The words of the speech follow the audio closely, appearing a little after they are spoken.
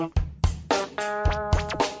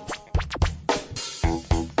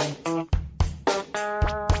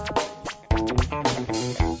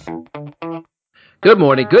Good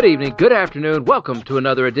morning, good evening, good afternoon. Welcome to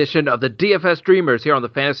another edition of the DFS Streamers here on the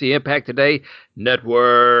Fantasy Impact Today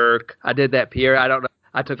Network. I did that, Pierre. I don't know.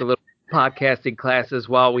 I took a little podcasting classes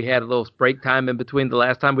while we had a little break time in between the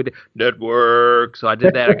last time we did network. So I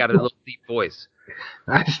did that. I got a little deep voice.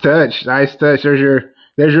 Nice touch. Nice touch. There's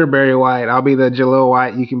your Barry White. I'll be the Jalil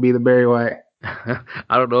White. You can be the Barry White.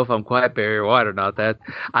 I don't know if I'm quite Barry White or not.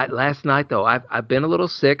 Last night though, I've been a little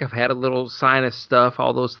sick. I've had a little sinus stuff,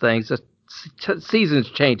 all those things. Just season's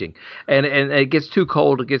changing, and it gets too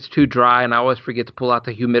cold, it gets too dry, and I always forget to pull out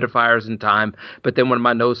the humidifiers in time. But then when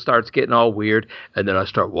my nose starts getting all weird, and then I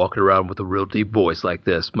start walking around with a real deep voice like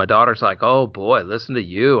this, my daughter's like, "Oh boy, listen to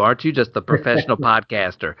you! Aren't you just a professional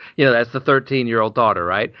podcaster?" That's the 13-year-old daughter,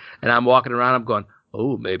 right? And I'm walking around, I'm going,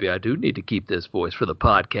 oh, maybe I do need to keep this voice for the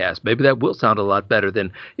podcast. Maybe that will sound a lot better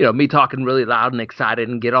than, me talking really loud and excited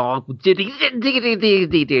and get all like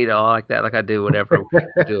that, like I do whenever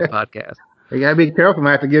I do a podcast. You gotta be careful.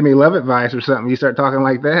 Might have to give me love advice or something. You start talking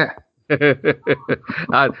like that.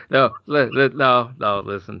 No,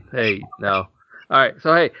 listen. Hey, no. All right,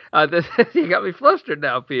 so hey, you got me flustered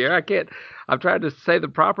now, Pierre. I can't. I'm trying to say the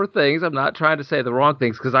proper things. I'm not trying to say the wrong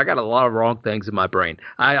things because I got a lot of wrong things in my brain.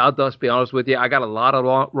 I'll just be honest with you. I got a lot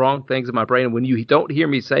of wrong things in my brain, and when you don't hear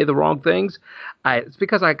me say the wrong things, it's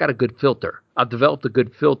because I got a good filter. I've developed a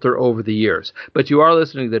good filter over the years. But you are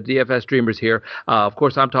listening to the DFS Streamers here. Of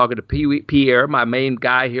course, I'm talking to Pierre, my main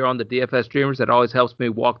guy here on the DFS Streamers that always helps me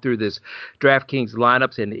walk through this DraftKings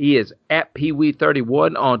lineups, and he is at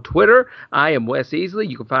PeeWee31 on Twitter. I am Wes Easley.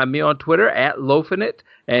 You can find me on Twitter at Lofinit.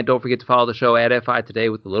 And don't forget to follow the show at FI Today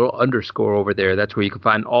with the little underscore over there. That's where you can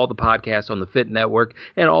find all the podcasts on the Fit Network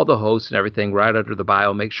and all the hosts and everything right under the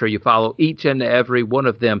bio. Make sure you follow each and every one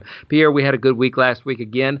of them. Pierre, we had a good week last week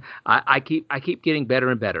again. I keep getting better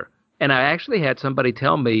and better. And I actually had somebody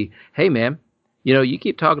tell me, hey, man, you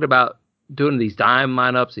keep talking about doing these dime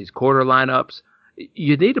lineups, these quarter lineups.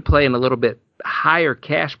 You need to play in a little bit higher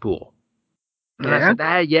cash pool. And I Yeah. said,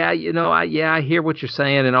 I hear what you're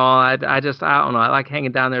saying and all. I don't know. I like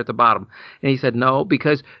hanging down there at the bottom. And he said, no,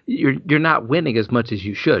 because you're not winning as much as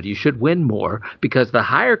you should. You should win more because the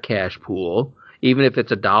higher cash pool, even if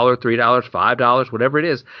it's $1, $3, $5, whatever it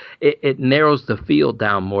is, it narrows the field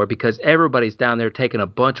down more because everybody's down there taking a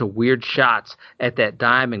bunch of weird shots at that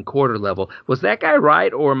dime and quarter level. Was that guy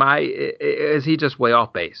right, or is he just way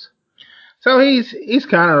off base? So he's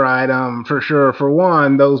kind of right. For sure. For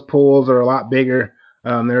one, those pools are a lot bigger.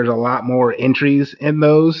 There's a lot more entries in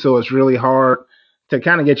those, so it's really hard to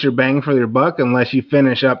kind of get your bang for your buck unless you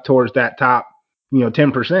finish up towards that top,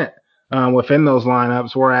 10%. Within those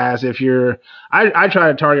lineups. Whereas if I try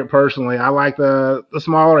to target personally. I like the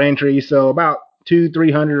smaller entries, so about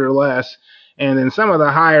 200-300 or less, and then some of the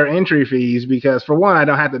higher entry fees because for one, I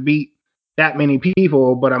don't have to beat that many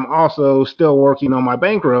people, but I'm also still working on my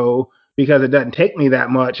bankroll because it doesn't take me that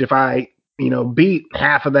much if I beat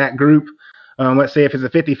half of that group. Let's say if it's a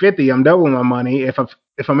 50-50, I'm doubling my money. If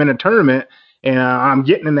I'm in a tournament and I'm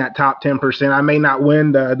getting in that top 10%, I may not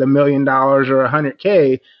win the $1 million or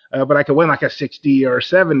 100K, but I could win like a 60 or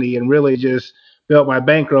 70 and really just build my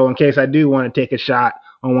bankroll in case I do want to take a shot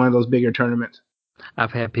on one of those bigger tournaments.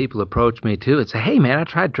 I've had people approach me too and say, "Hey, man, I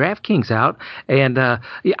tried DraftKings out, and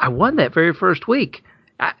yeah, I won that very first week."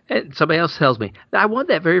 And somebody else tells me, "I won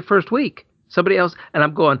that very first week." Somebody else, and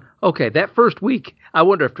I'm going, "Okay, that first week, I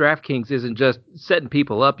wonder if DraftKings isn't just setting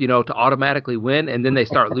people up, to automatically win, and then they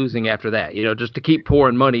start losing after that, just to keep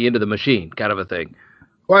pouring money into the machine, kind of a thing."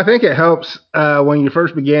 Well, I think it helps when you're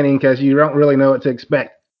first beginning because you don't really know what to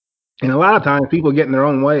expect. And a lot of times people get in their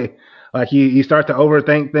own way. Like you start to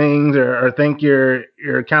overthink things or think you're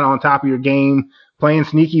kind of on top of your game, playing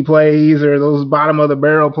sneaky plays or those bottom of the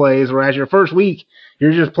barrel plays. Whereas your first week,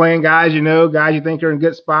 you're just playing guys you think are in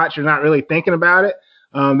good spots. You're not really thinking about it.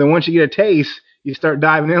 Then once you get a taste, you start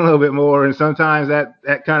diving in a little bit more, and sometimes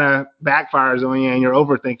that kind of backfires on you, and you're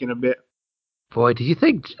overthinking a bit. Boy, do you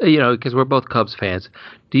think, because we're both Cubs fans,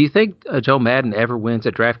 do you think Joe Madden ever wins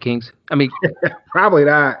at DraftKings? I mean, Probably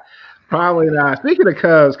not. Probably not. Speaking of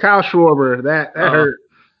Cubs, Kyle Schwarber, that uh, hurt.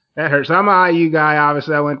 That hurts. So I'm an IU guy.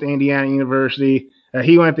 Obviously, I went to Indiana University.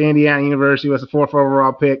 He went to Indiana University, was the fourth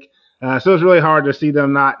overall pick. So it's really hard to see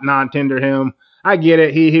them not non-tender him. I get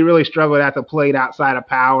it. He really struggled at the plate outside of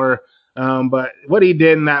power. But what he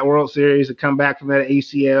did in that World Series to come back from that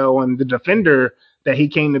ACL and the defender that he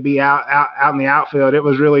came to be out in the outfield, it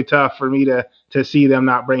was really tough for me to see them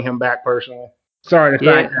not bring him back personally. Sorry to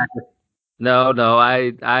yeah, sidetrack. no,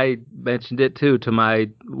 I mentioned it too to my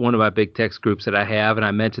one of my big text groups that I have, and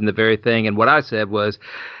I mentioned the very thing. And what I said was,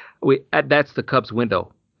 that's the Cubs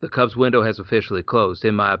window. the Cubs window has officially closed,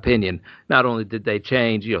 in my opinion. Not only did they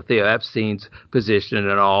change, Theo Epstein's position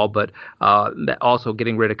and all, but also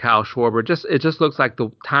getting rid of Kyle Schwarber. It just looks like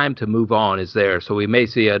the time to move on is there. So we may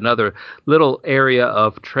see another little area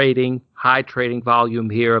of trading, high trading volume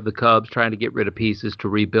here of the Cubs trying to get rid of pieces to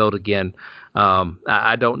rebuild again.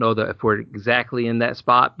 I don't know that if we're exactly in that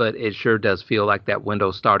spot, but it sure does feel like that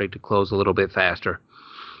window's starting to close a little bit faster.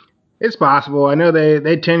 It's possible. I know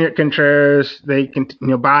they tenured Contreras. They can,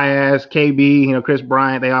 Baez, KB, Chris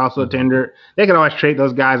Bryant. They also tendered. They can always trade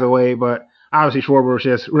those guys away, but obviously Schwarber was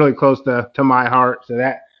just really close to my heart, so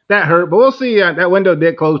that hurt. But we'll see. That window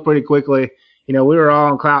did close pretty quickly. We were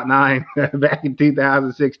all on cloud nine back in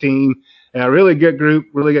 2016. Really good group,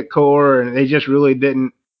 really good core, and they just really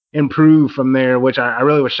didn't improve from there, which I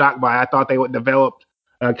really was shocked by. I thought they would develop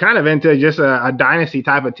kind of into just a dynasty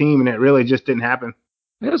type of team, and it really just didn't happen.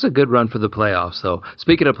 It was a good run for the playoffs. So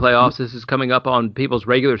speaking of playoffs, this is coming up on people's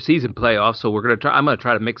regular season playoffs. So I'm gonna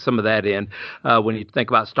try to mix some of that in when you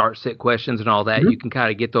think about start sit questions and all that. You can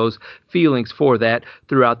kind of get those feelings for that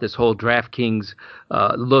throughout this whole DraftKings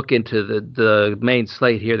look into the main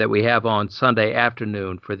slate here that we have on Sunday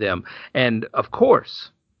afternoon for them. And of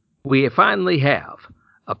course, we finally have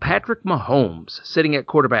a Patrick Mahomes sitting at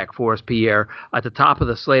quarterback for us, Pierre, at the top of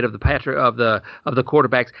the slate of the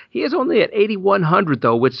quarterbacks. He is only at 8,100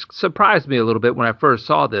 though, which surprised me a little bit when I first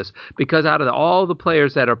saw this, because out of all the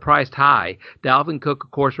players that are priced high, Dalvin Cook,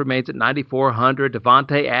 of course, remains at 9,400.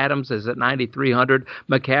 Devontae Adams is at 9,300.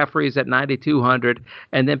 McCaffrey is at 9,200,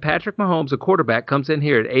 and then Patrick Mahomes, a quarterback, comes in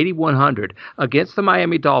here at 8,100 against the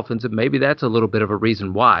Miami Dolphins, and maybe that's a little bit of a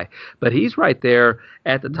reason why. But he's right there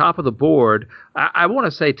at the top of the board. I want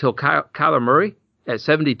to say till Kyler Murray at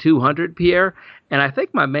 7,200, Pierre. And I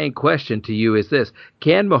think my main question to you is this: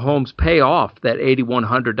 can Mahomes pay off that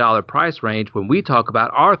 $8,100 price range when we talk about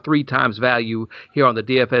our 3 times value here on the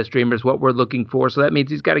DFS Dreamers, what we're looking for? So that means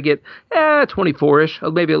he's got to get 24-ish,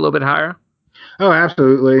 maybe a little bit higher. Oh,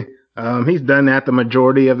 absolutely. He's done that the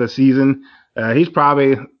majority of the season. He's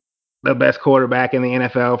probably the best quarterback in the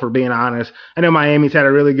NFL, for being honest. I know Miami's had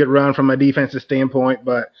a really good run from a defensive standpoint,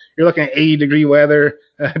 but you're looking at 80-degree weather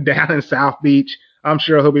down in South Beach. I'm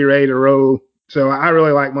sure he'll be ready to roll. So I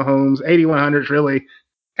really like Mahomes. 8,100 is really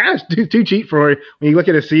kind of too cheap for him. When you look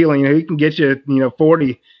at his ceiling, he can get you,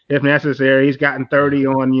 40 if necessary. He's gotten 30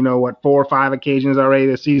 on, 4 or 5 occasions already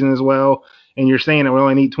this season as well. And you're saying that we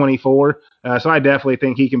only need 24. So I definitely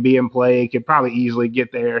think he can be in play. He could probably easily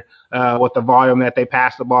get there with the volume that they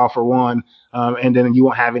pass the ball for one. And then you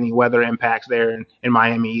won't have any weather impacts there in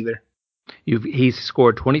Miami either. He's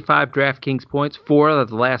scored 25 DraftKings points 4 out of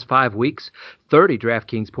the last 5 weeks, 30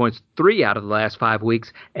 DraftKings points 3 out of the last 5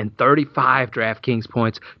 weeks, and 35 DraftKings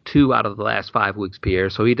points 2 out of the last 5 weeks, Pierre.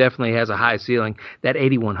 So he definitely has a high ceiling. That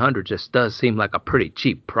 8,100 just does seem like a pretty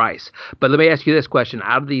cheap price. But let me ask you this question.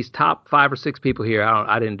 Out of these top 5 or 6 people here,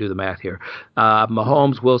 I didn't do the math here,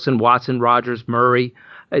 Mahomes, Wilson, Watson, Rodgers, Murray,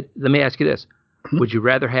 let me ask you this. Would you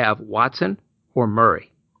rather have Watson or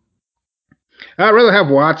Murray? I'd rather have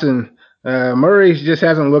Watson. Murray just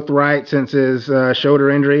hasn't looked right since his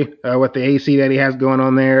shoulder injury with the AC that he has going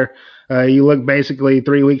on there. You look basically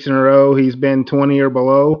 3 weeks in a row, he's been 20 or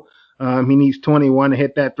below. He needs 21 to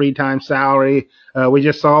hit that 3-time salary. We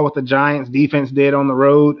just saw what the Giants defense did on the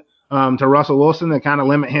road to Russell Wilson to kind of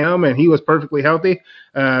limit him, and he was perfectly healthy.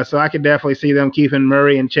 So I could definitely see them keeping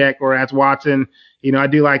Murray in check, whereas Watson, I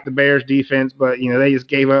do like the Bears defense, but, they just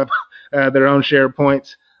gave up their own share of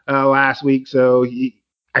points last week. So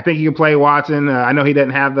I think he can play Watson. I know he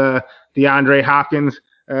didn't have the DeAndre Hopkins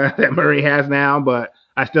that Murray has now, but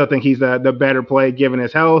I still think he's the better play given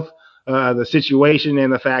his health, the situation,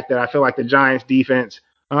 and the fact that I feel like the Giants defense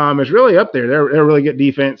is really up there. They're a really good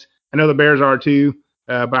defense. I know the Bears are too,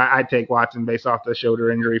 but I'd take Watson based off the shoulder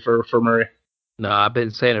injury for Murray. No, I've been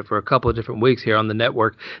saying it for a couple of different weeks here on the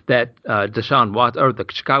network that Deshaun Watson, or the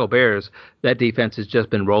Chicago Bears, that defense has just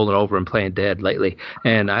been rolling over and playing dead lately.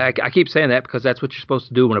 And I keep saying that because that's what you're supposed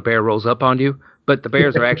to do when a bear rolls up on you. But the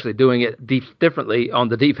Bears are actually doing it differently on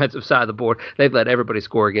the defensive side of the board. They've let everybody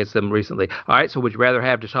score against them recently. All right, so would you rather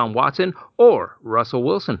have Deshaun Watson or Russell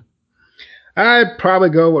Wilson? I'd probably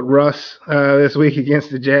go with Russ this week against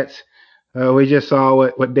the Jets. We just saw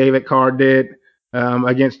what David Carr did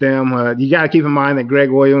against them. You got to keep in mind that Greg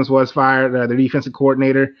Williams was fired, the defensive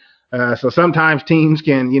coordinator. So sometimes teams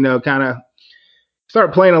can, kind of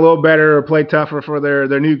start playing a little better or play tougher for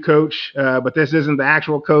their new coach. But this isn't the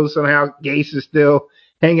actual coach. Somehow Gase is still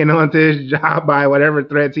hanging on to his job by whatever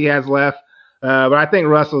threads he has left. But I think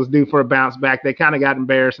Russell's due for a bounce back. They kind of got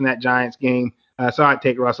embarrassed in that Giants game. So I'd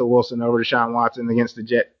take Russell Wilson over Deshaun Watson against the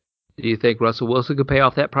Jets. Do you think Russell Wilson could pay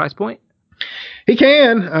off that price point? He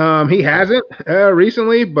can. He hasn't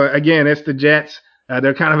recently, but again, it's the Jets.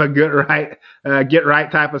 They're kind of a get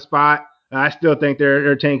right type of spot. I still think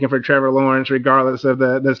they're tanking for Trevor Lawrence, regardless of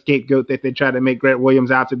the scapegoat that they try to make Grant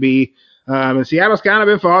Williams out to be. And Seattle's kind of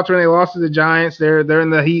been faltering. They lost to the Giants. They're in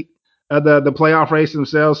the heat of the playoff race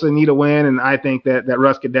themselves, so they need a win. And I think that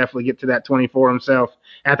Russ could definitely get to that 24 himself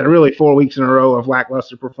after really 4 weeks in a row of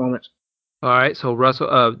lackluster performance. All right, so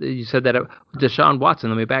Russell, you said that Deshaun Watson.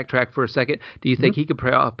 Let me backtrack for a second. Do you think he could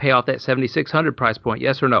pay off that 7,600 price point?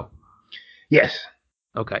 Yes or no? Yes.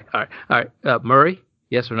 Okay. All right. Murray?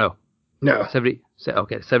 Yes or no? No.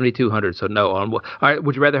 7,200. So no. All right.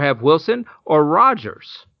 Would you rather have Wilson or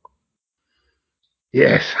Rodgers?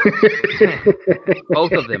 Yes.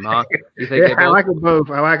 Both of them, huh? You think I like them both.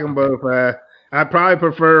 I probably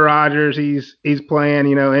prefer Rodgers. He's playing,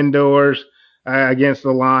 indoors against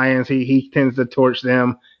the Lions. He tends to torch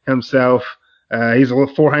them himself. He's a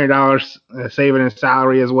little $400 saving his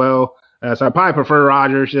salary as well. So I probably prefer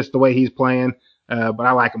Rodgers just the way he's playing. But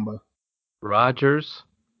I like them both. Rodgers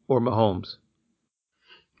or Mahomes?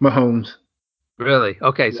 Mahomes. Really?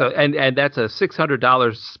 Okay. So and that's a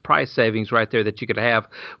 $600 price savings right there that you could have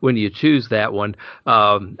when you choose that one.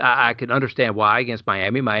 I can understand why against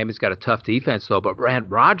Miami. Miami's got a tough defense though, but Rand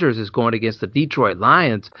Rodgers is going against the Detroit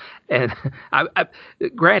Lions, and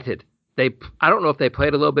granted. I don't know if they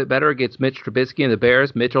played a little bit better against Mitch Trubisky and the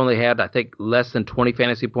Bears. Mitch only had, I think, less than 20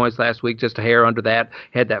 fantasy points last week, just a hair under that.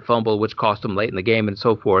 Had that fumble, which cost him late in the game and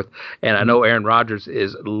so forth. And I know Aaron Rodgers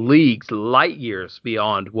is leagues, light years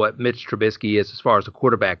beyond what Mitch Trubisky is as far as the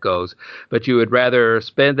quarterback goes. But you would rather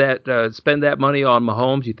spend that money on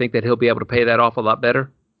Mahomes? You think that he'll be able to pay that off a lot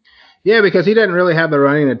better? Yeah, because he doesn't really have the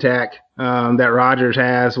running attack that Rodgers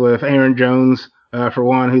has with Aaron Jones, for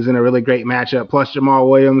one, who's in a really great matchup, plus Jamal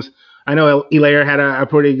Williams. I know Helaire had a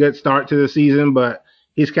pretty good start to the season, but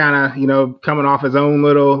he's kind of, coming off his own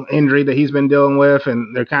little injury that he's been dealing with,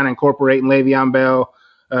 and they're kind of incorporating Le'Veon Bell.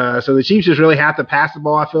 So the Chiefs just really have to pass the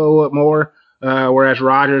ball, I feel, a little bit more, whereas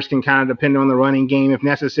Rodgers can kind of depend on the running game if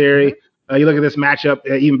necessary. You look at this matchup,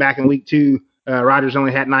 even back in week 2, Rodgers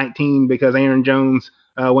only had 19 because Aaron Jones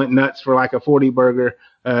went nuts for like a 40 burger.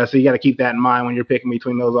 So you got to keep that in mind when you're picking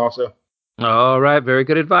between those also. All right, very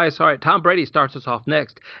good advice. All right, Tom Brady starts us off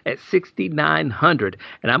next at 6,900,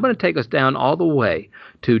 and I'm going to take us down all the way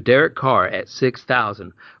to Derek Carr at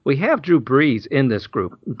 6,000. We have Drew Brees in this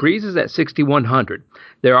group. Brees is at 6,100.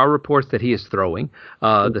 There are reports that he is throwing.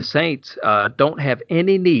 The Saints don't have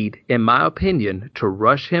any need, in my opinion, to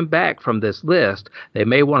rush him back from this list. They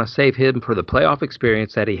may want to save him for the playoff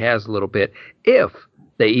experience that he has a little bit, if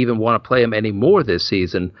they even want to play him any more this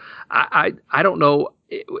season. I don't know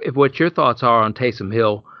if what your thoughts are on Taysom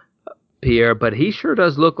Hill, Pierre, but he sure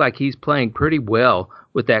does look like he's playing pretty well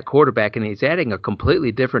with that quarterback, and he's adding a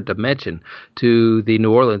completely different dimension to the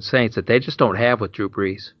New Orleans Saints that they just don't have with Drew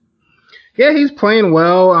Brees. Yeah, he's playing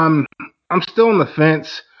well. I'm still on the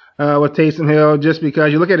fence with Taysom Hill just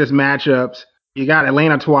because you look at his matchups. You got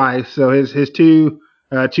Atlanta twice, so his two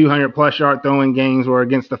 200 plus yard throwing games were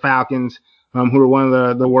against the Falcons, who are one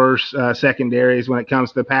of the worst secondaries when it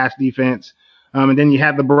comes to pass defense. And then you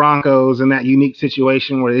had the Broncos in that unique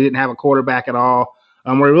situation where they didn't have a quarterback at all,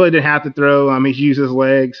 where he really didn't have to throw. He's used his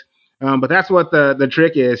legs. But that's what the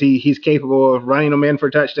trick is. He's capable of running them in for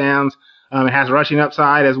touchdowns. It has rushing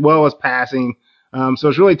upside as well as passing. So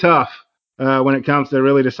it's really tough when it comes to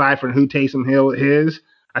really deciphering who Taysom Hill is.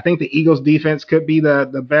 I think the Eagles defense could be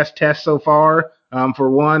the best test so far. For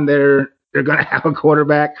one, they're going to have a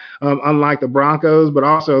quarterback, unlike the Broncos, but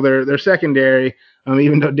also their secondary,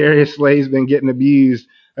 even though Darius Slay's been getting abused,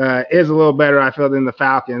 is a little better, I feel, than the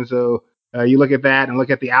Falcons. So you look at that and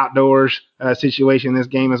look at the outdoors situation in this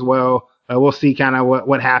game as well. We'll see kind of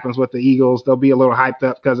what happens with the Eagles. They'll be a little hyped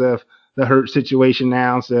up because of the hurt situation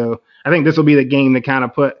now. So I think this will be the game to kind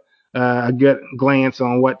of put a good glance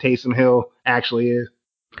on what Taysom Hill actually is.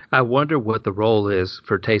 I wonder what the role is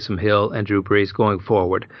for Taysom Hill and Drew Brees going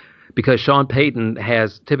forward, because Sean Payton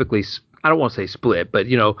has typically, I don't want to say split, but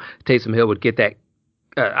Taysom Hill would get that.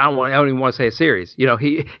 I don't even want to say a series.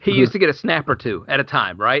 He used to get a snap or two at a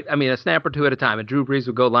time, right? I mean, a snap or two at a time, and Drew Brees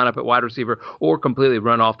would go line up at wide receiver or completely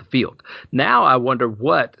run off the field. Now I wonder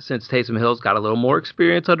since Taysom Hill's got a little more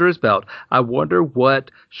experience under his belt, I wonder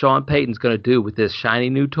what Sean Payton's going to do with this shiny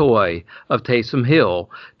new toy of Taysom Hill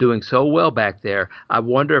doing so well back there. I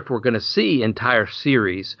wonder if we're going to see entire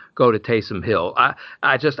series go to Taysom Hill.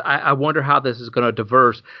 I wonder how this is going to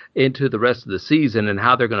diverse into the rest of the season and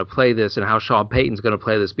how they're going to play this and how Sean Payton's going to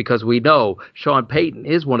play this, because we know Sean Payton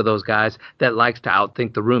is one of those guys that likes to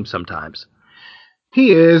outthink the room sometimes.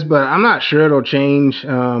 He is, but I'm not sure it'll change.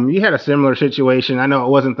 You had a similar situation. I know it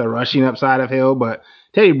wasn't the rushing upside of Hill, but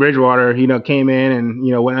Teddy Bridgewater, came in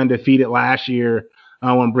and went undefeated last year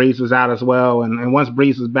when Brees was out as well. And once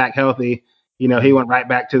Brees was back healthy, he went right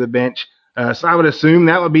back to the bench. So I would assume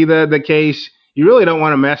that would be the case. You really don't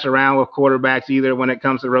want to mess around with quarterbacks either when it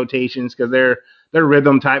comes to rotations because they're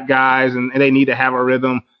rhythm type guys and they need to have a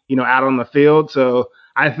rhythm, out on the field. So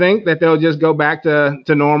I think that they'll just go back to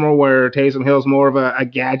normal where Taysom Hill's more of a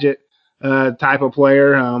gadget type of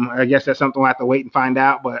player. I guess that's something we'll have to wait and find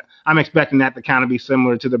out, but I'm expecting that to kind of be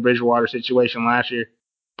similar to the Bridgewater situation last year.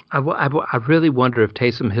 I really wonder if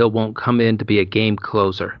Taysom Hill won't come in to be a game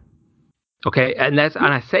closer. Okay, and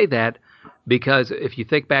I say that because if you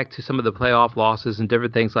think back to some of the playoff losses and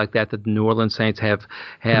different things like that that the New Orleans Saints have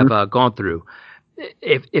gone through,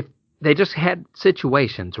 if they just had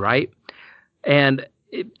situations, right? And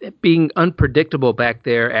it being unpredictable back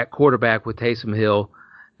there at quarterback with Taysom Hill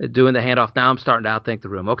doing the handoff. Now I'm starting to outthink the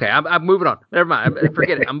room. Okay, I'm moving on. Never mind.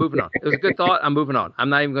 Forget it. I'm moving on. It was a good thought. I'm moving on. I'm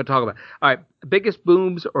not even going to talk about it. All right, biggest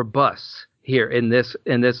booms or busts here in this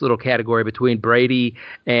little category between Brady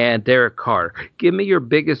and Derek Carr. Give me your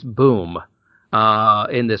biggest boom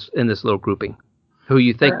in this little grouping. Who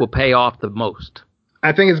you think will pay off the most?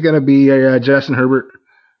 I think it's going to be Justin Herbert.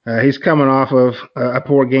 He's coming off of a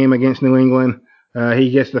poor game against New England. He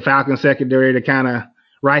gets the Falcons secondary to kind of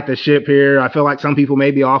right the ship here. I feel like some people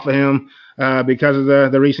may be off of him because of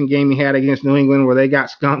the recent game he had against New England where they got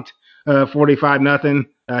skunked 45-0.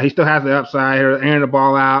 He still has the upside, airing the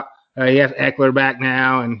ball out. He has Eckler back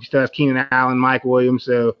now, and he still has Keenan Allen, Mike Williams.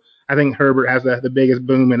 So I think Herbert has the biggest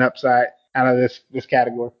boom and upside out of this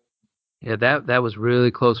category. Yeah, that was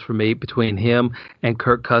really close for me between him and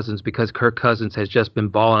Kirk Cousins because Kirk Cousins has just been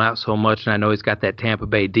balling out so much, and I know he's got that Tampa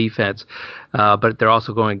Bay defense, but they're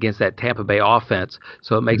also going against that Tampa Bay offense,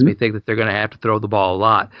 so it makes me think that they're going to have to throw the ball a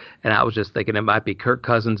lot. And I was just thinking it might be Kirk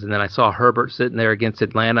Cousins, and then I saw Herbert sitting there against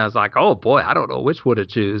Atlanta. I was like, oh boy, I don't know which one to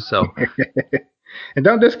choose. So, and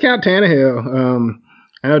don't discount Tannehill.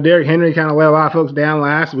 I know Derrick Henry kind of let a lot of folks down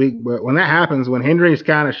last week, but when that happens, when Henry's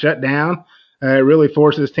kind of shut down, it really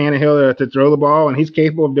forces Tannehill to throw the ball, and he's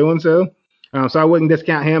capable of doing so. So I wouldn't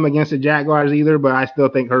discount him against the Jaguars either, but I still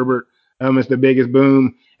think Herbert is the biggest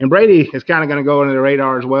boom. And Brady is kind of going to go under the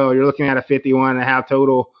radar as well. You're looking at a 51.5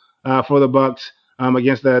 total for the Bucks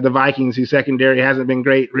against the Vikings, whose secondary hasn't been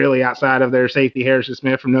great really outside of their safety Harrison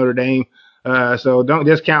Smith from Notre Dame. So don't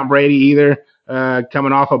discount Brady either.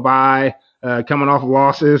 Coming off a bye, coming off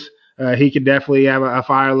losses, he could definitely have a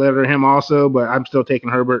fire litter him also. But I'm still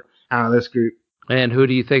taking Herbert out of this group. And who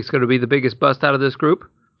do you think is going to be the biggest bust out of this group?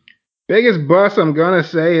 Biggest bust I'm going to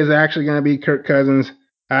say is actually going to be Kirk Cousins.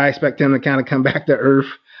 I expect him to kind of come back to earth.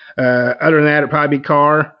 Other than that, it'd probably be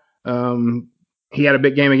Carr. He had a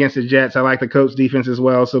big game against the Jets. I like the Colts defense as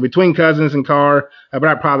well. So between Cousins and Carr, but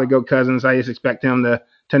I'd probably go Cousins. I just expect him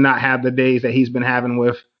to not have the days that he's been having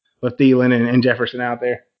with Thielen and Jefferson out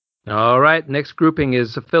there. All right, next grouping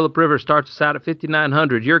is Philip Rivers starts us out at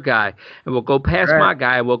 5,900, your guy, and we'll go past my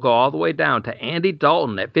guy, and we'll go all the way down to Andy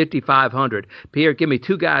Dalton at 5,500. Pierre, give me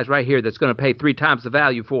two guys right here that's going to pay 3 times the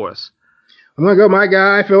value for us. I'm going to go my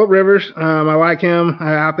guy, Philip Rivers. I like him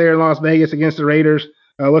out there in Las Vegas against the Raiders,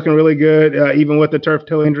 looking really good, even with the turf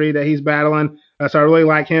toe injury that he's battling. So I really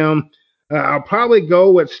like him. I'll probably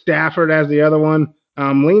go with Stafford as the other one.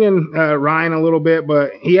 I'm leaning Ryan a little bit,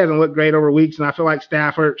 but he hasn't looked great over weeks, and I feel like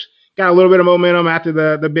Stafford's got a little bit of momentum after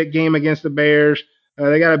the big game against the Bears.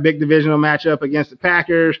 They got a big divisional matchup against the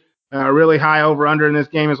Packers. Really high over-under in this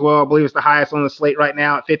game as well. I believe it's the highest on the slate right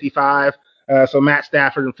now at 55. So Matt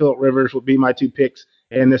Stafford and Philip Rivers would be my 2 picks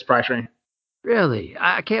in this price range. Really?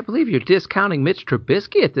 I can't believe you're discounting Mitch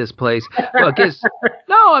Trubisky at this place. Well,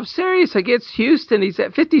 no, I'm serious. Against Houston, he's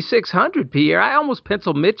at 5,600, Pierre. I almost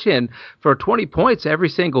pencil Mitch in for 20 points every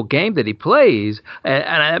single game that he plays. And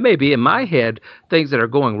that may be in my head things that are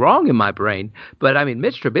going wrong in my brain. But, I mean,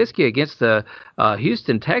 Mitch Trubisky against the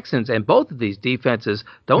Houston Texans and both of these defenses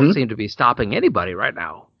don't seem to be stopping anybody right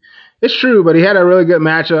now. It's true, but he had a really good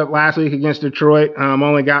matchup last week against Detroit.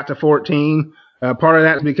 Only got to 14. Part of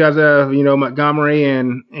that's because of Montgomery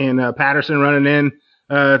and Patterson running in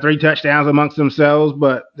 3 touchdowns amongst themselves,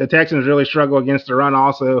 but the Texans really struggle against the run.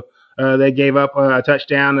 Also, they gave up a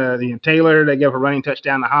touchdown to Taylor. They gave up a running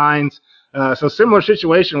touchdown to Hines. So similar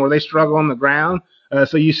situation where they struggle on the ground.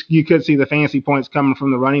 So you could see the fantasy points coming from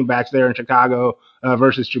the running backs there in Chicago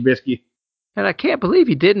versus Trubisky. And I can't believe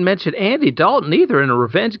you didn't mention Andy Dalton either in a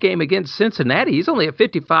revenge game against Cincinnati. He's only at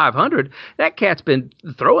 5,500. That cat's been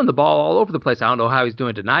throwing the ball all over the place. I don't know how he's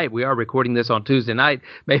doing tonight. We are recording this on Tuesday night.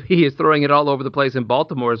 Maybe he is throwing it all over the place in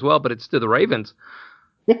Baltimore as well, but it's to the Ravens.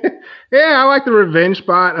 Yeah, I like the revenge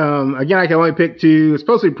spot. Again, I can only pick two. It's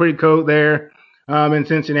supposed to be pretty cold there in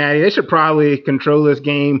Cincinnati. They should probably control this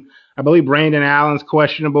game. I believe Brandon Allen's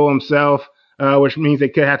questionable himself, which means they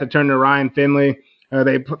could have to turn to Ryan Finley.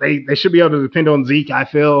 They should be able to depend on Zeke, I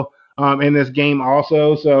feel, in this game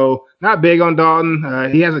also. So not big on Dalton.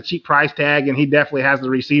 He has a cheap price tag, and he definitely has the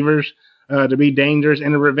receivers to be dangerous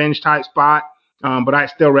in a revenge type spot. But I'd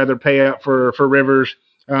still rather pay up for Rivers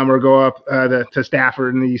or go up to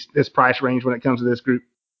Stafford in this price range when it comes to this group.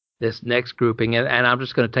 This next grouping, and I'm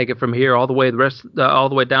just going to take it from here all the way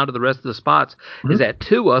down to the rest of the spots, is Mm-hmm. at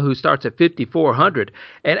Tua, who starts at 5,400,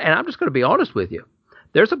 and I'm just going to be honest with you.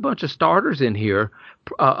 There's a bunch of starters in here,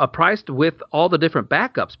 priced with all the different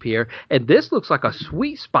backups, Pierre, and this looks like a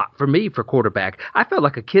sweet spot for me for quarterback. I felt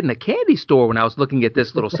like a kid in a candy store when I was looking at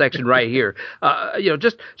this little section right here.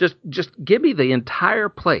 Just give me the entire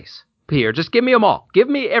place. Pierre, just give me them all. Give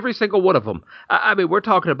me every single one of them. I mean, we're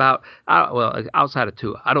talking about well, outside of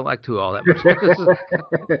Tua. I don't like Tua all that much.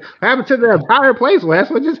 What happened to the entire place, Wes?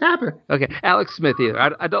 What just happened? Okay, Alex Smith either.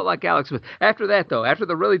 I don't like Alex Smith. After that though, after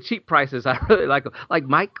the really cheap prices, I really like him. Like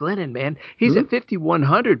Mike Glennon, man. He's Hmm? at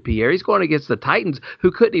 5,100. Pierre. He's going against the Titans,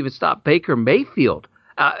 who couldn't even stop Baker Mayfield.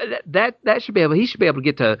 That should be able. He should be able to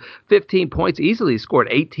get to 15 points easily. He scored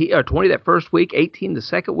 18 or 20 that first week, 18 the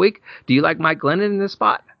second week. Do you like Mike Glennon in this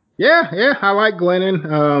spot? Yeah, I like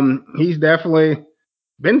Glennon. He's definitely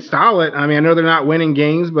been solid. I mean, I know they're not winning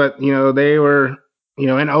games, but they were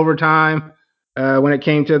in overtime when it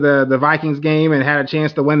came to the Vikings game and had a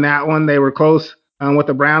chance to win that one. They were close with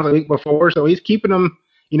the Browns the week before, so he's keeping them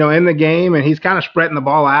in the game, and he's kind of spreading the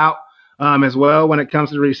ball out as well when it comes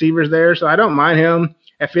to the receivers there. So I don't mind him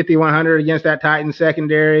at 5,100 against that Titans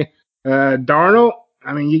secondary. Darnold,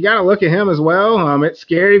 I mean, you got to look at him as well. It's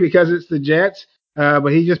scary because it's the Jets.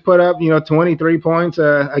 But he just put up, 23 points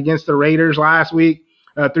against the Raiders last week.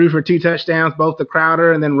 Threw for two touchdowns, both to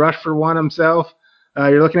Crowder and then rushed for one himself.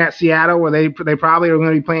 You're looking at Seattle, where they probably are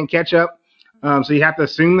going to be playing catch up. So you have to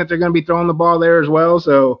assume that they're going to be throwing the ball there as well.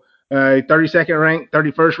 So 32nd ranked,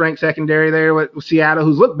 31st ranked secondary there with Seattle,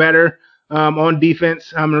 who's looked better on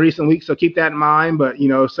defense in recent weeks. So keep that in mind. But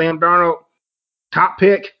Sam Darnold, top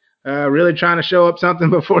pick. Really trying to show up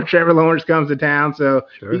something before Trevor Lawrence comes to town. So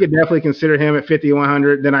you Sure. could definitely consider him at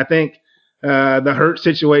 5,100. Then I think the Hurt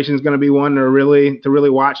situation is going to be one to really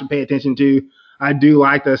watch and pay attention to. I do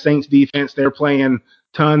like the Saints defense. They're playing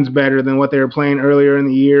tons better than what they were playing earlier in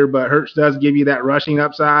the year, but Hurts does give you that rushing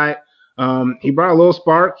upside. He brought a little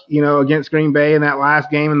spark, against Green Bay in that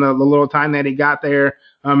last game and the little time that he got there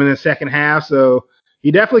in the second half. So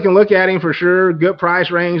you definitely can look at him for sure. Good price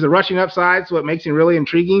range. The rushing upside is what makes him really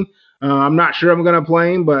intriguing. I'm not sure I'm going to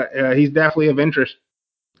play him, but he's definitely of interest.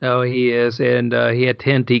 Oh, he is, and he had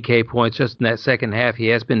 10 DK points just in that second half. He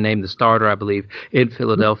has been named the starter, I believe, in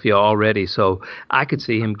Philadelphia already. So I could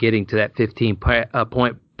see him getting to that 15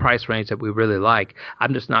 point price range that we really like.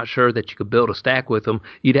 I'm just not sure that you could build a stack with him.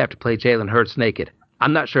 You'd have to play Jalen Hurts naked.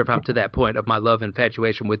 I'm not sure if I'm to that point of my love and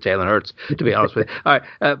infatuation with Jalen Hurts, to be honest with you. All right,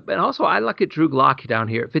 and also I look at Drew Lock down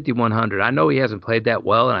here at 5,100. I know he hasn't played that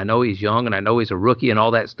well, and I know he's young, and I know he's a rookie and all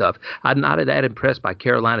that stuff. I'm not that impressed by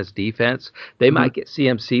Carolina's defense. They Mhm. might get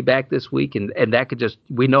CMC back this week, and that could just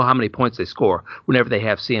we know how many points they score whenever they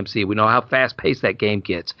have CMC. We know how fast paced that game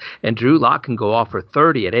gets, and Drew Lock can go off for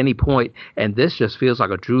 30 at any point, and this just feels like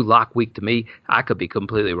a Drew Lock week to me. I could be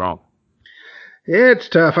completely wrong. It's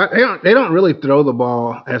tough. They don't really throw the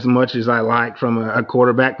ball as much as I like from a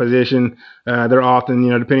quarterback position. They're often,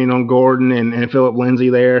 depending on Gordon and Philip Lindsay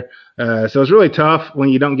there. So it's really tough when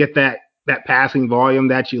you don't get that passing volume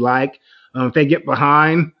that you like. If they get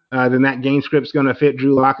behind, then that game script's going to fit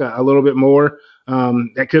Drew Lock a little bit more.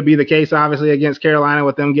 That could be the case, obviously, against Carolina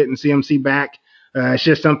with them getting CMC back. It's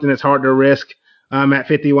just something that's hard to risk at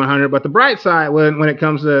 5,100. But the bright side when it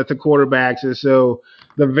comes to quarterbacks is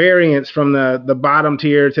the variance from the bottom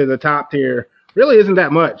tier to the top tier really isn't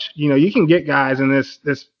that much. You can get guys in this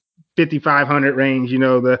 5,500 range,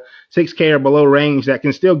 the 6K or below range that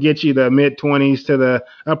can still get you the mid 20s to the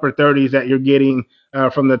upper 30s that you're getting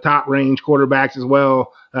from the top range quarterbacks as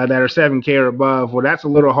well that are 7K or above. Well, that's a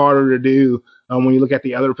little harder to do when you look at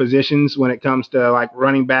the other positions when it comes to like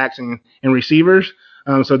running backs and receivers.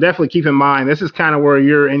 So definitely keep in mind this is kind of where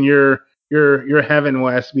you're in your heaven,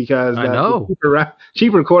 West, because I the know.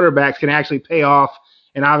 cheaper quarterbacks can actually pay off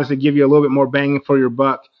and obviously give you a little bit more bang for your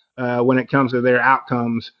buck when it comes to their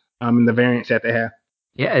outcomes and the variance that they have.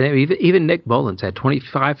 Yeah, and even Nick Mullins had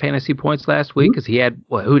 25 fantasy points last week Mhm. because he had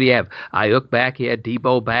who do you have? Ayuk back, he had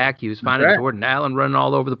Debo back. He was That's finding right. Jordan Allen running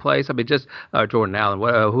all over the place. I mean, just Jordan Allen.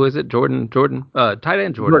 Who is it? Jordan, tight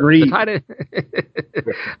end Jordan, Jordan the Reed. tight end.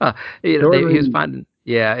 uh, Jordan he was Reed. finding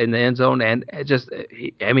in the end zone and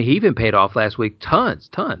I mean, he even paid off last week. Tons.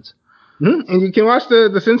 And you can watch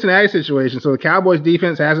the Cincinnati situation. So the Cowboys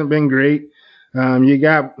defense hasn't been great. You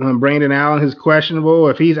got Brandon Allen, who's questionable.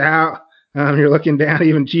 If he's out, you're looking down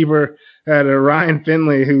even cheaper at Ryan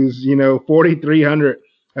Finley, who's 4,300.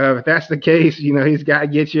 If that's the case, he's got to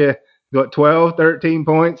get you 12, 13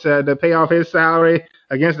 points to pay off his salary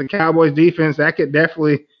against the Cowboys defense. That could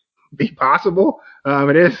definitely be possible.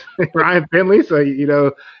 It is Ryan Finley,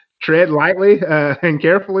 so tread lightly and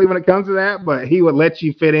carefully when it comes to that. But he would let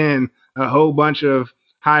you fit in a whole bunch of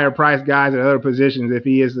higher priced guys at other positions if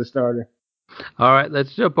he is the starter. All right,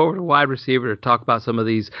 let's jump over to wide receiver to talk about some of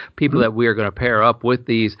these people Mhm. that we are going to pair up with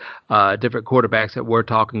these different quarterbacks that we're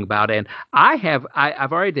talking about. And I've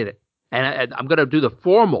already did it, and I'm going to do the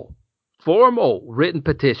formal written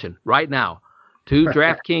petition right now to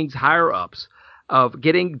DraftKings higher ups of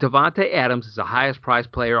getting Devonte Adams as the highest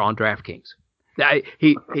priced player on DraftKings.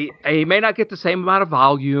 He may not get the same amount of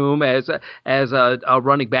volume as a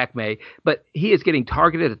running back may, but he is getting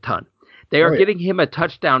targeted a ton. They are Oh yeah. getting him a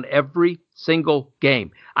touchdown every single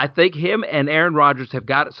game. I think him and Aaron Rodgers have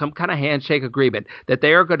got some kind of handshake agreement that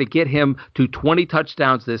they are going to get him to 20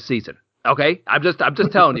 touchdowns this season. Okay, I'm just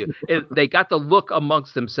telling you, they got the look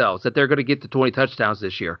amongst themselves that they're going to get to 20 touchdowns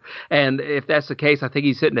this year. And if that's the case, I think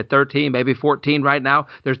he's sitting at 13, maybe 14 right now.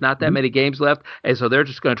 There's not that Mhm. many games left, and so they're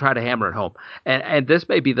just going to try to hammer it home. And this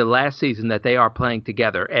may be the last season that they are playing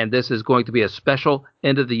together, and this is going to be a special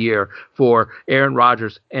end of the year for Aaron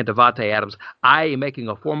Rodgers and Devontae Adams. I am making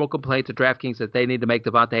a formal complaint to DraftKings that they need to make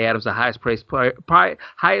Devontae Adams the highest priced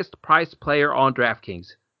player on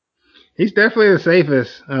DraftKings. He's definitely the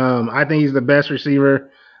safest. I think he's the best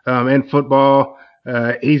receiver in football.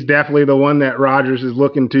 He's definitely the one that Rodgers is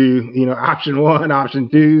looking to, option one, option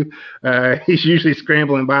two. He's usually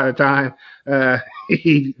scrambling by the time uh,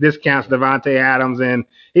 he discounts Devontae Adams, and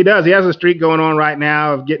he does. He has a streak going on right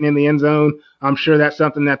now of getting in the end zone. I'm sure that's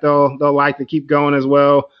something that they'll like to keep going as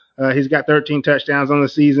well. He's got 13 touchdowns on the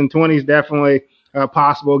season. 20 is definitely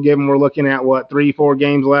possible, given we're looking at what 3, 4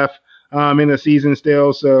 games left in the season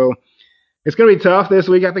still. So it's going to be tough this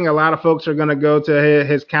week. I think a lot of folks are going to go to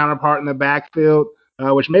his counterpart in the backfield,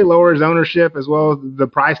 which may lower his ownership as well. The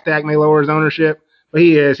price tag may lower his ownership, but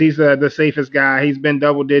he's the safest guy. He's been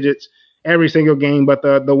double digits every single game, but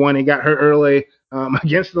the one he got hurt early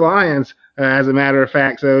against the Lions, as a matter of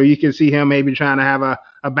fact. So you can see him maybe trying to have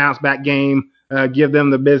a bounce back game, give them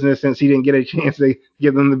the business since he didn't get a chance to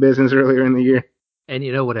give them the business earlier in the year. And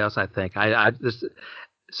you know what else I think? I just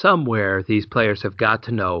somewhere these players have got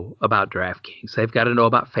to know about DraftKings. They've got to know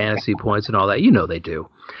about fantasy points and all that. You know they do.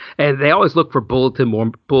 And they always look for bulletin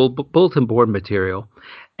board material.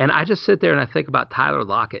 And I just sit there and I think about Tyler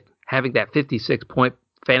Lockett having that 56-point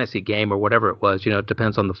fantasy game or whatever it was. It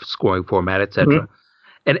depends on the scoring format, etc. Mm-hmm.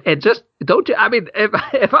 And just don't you? I mean,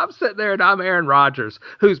 if I'm sitting there and I'm Aaron Rodgers,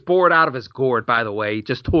 who's bored out of his gourd, by the way,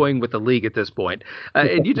 just toying with the league at this point,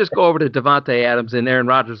 and you just go over to Devontae Adams and Aaron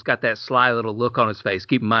Rodgers got that sly little look on his face.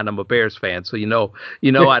 Keep in mind, I'm a Bears fan, so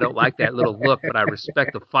I don't like that little look, but I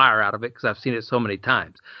respect the fire out of it because I've seen it so many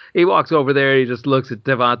times. He walks over there, he just looks at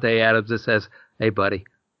Devontae Adams and says, "Hey, buddy,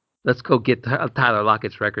 let's go get Tyler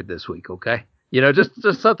Lockett's record this week, okay?" Just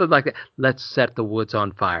something like that. Let's set the woods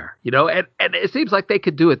on fire. And it seems like they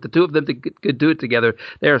could do it. The two of them could do it together.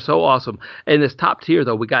 They are so awesome. In this top tier,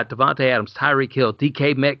 though, we got Devontae Adams, Tyreek Hill,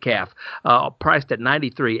 DK Metcalf, priced at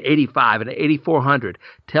 93, 85, and 8,400.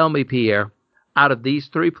 Tell me, Pierre, out of these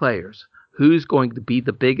three players, who's going to be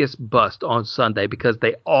the biggest bust on Sunday? Because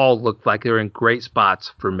they all look like they're in great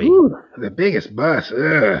spots for me. Ooh, the biggest bust.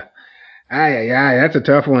 Ugh. Aye, aye, aye. That's a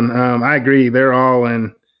tough one. I agree. They're all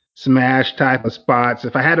in smash type of spots.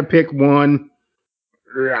 If I had to pick one,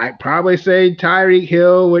 I'd probably say Tyreek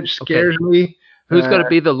Hill, which Okay, scares me. who's Uh, going to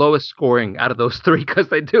be the lowest scoring out of those three? Because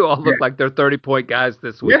they do all yeah, look like they're 30-point guys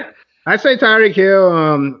this week. yeah. I'd say Tyreek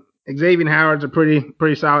Hill. Xavier Howard's a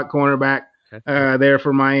pretty solid cornerback Okay. there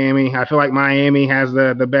for Miami. I feel like Miami has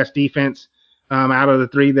the best defense out of the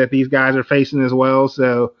three that these guys are facing as well.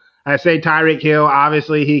 So I say Tyreek Hill.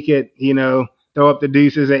 Obviously, he could throw up the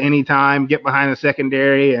deuces at any time, get behind the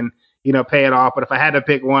secondary, and pay it off. But if I had to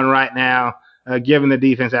pick one right now, given the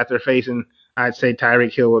defense that they're facing, I'd say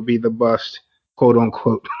Tyreek Hill would be the bust, quote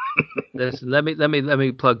unquote. Listen, let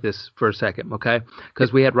me plug this for a second, okay?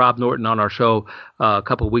 Because we had Rob Norton on our show a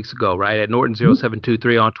couple of weeks ago, right? At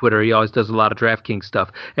Norton0723 on Twitter. He always does a lot of DraftKings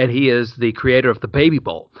stuff, and he is the creator of the Baby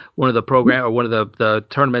Bowl, one of the program or one of the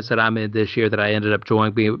tournaments that I'm in this year that I ended up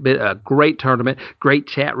joining. Being a great tournament, great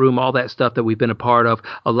chat room, all that stuff that we've been a part of.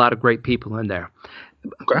 A lot of great people in there.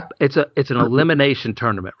 Okay. It's an elimination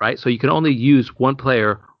tournament, right? So you can only use one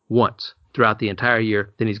player once throughout the entire year,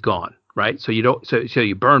 then he's gone, right? So you don't so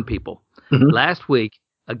you burn people. Hmm. Last week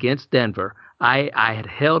against Denver, I had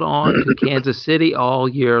held on to Kansas City all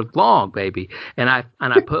year long, baby, and I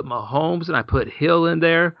put Mahomes and I put Hill in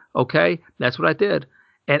there. Okay, that's what I did,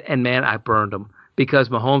 and man, I burned them because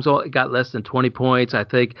Mahomes got less than 20 points. I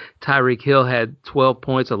think Tyreek Hill had 12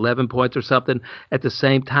 points, 11 points or something. At the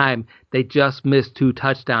same time, they just missed two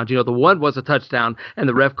touchdowns. You know, the one was a touchdown, and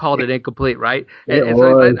the ref called it incomplete, right? It And so he's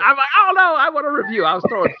like, was. I'm like, oh no, I want a review. I was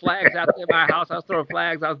throwing flags out there in my house. I was throwing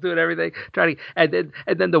flags. I was doing everything, trying to.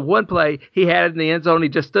 And then the one play he had it in the end zone. He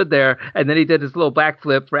just stood there, and then he did his little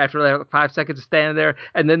backflip for after like 5 seconds of standing there,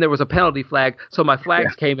 and then there was a penalty flag. So my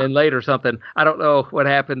flags came in late or something. I don't know what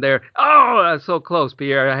happened there. Oh, I was so close,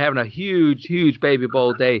 Pierre. I'm having a huge, huge baby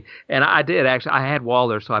bowl day, and I did actually. I had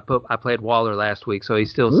Waller, so I played Waller last week, so he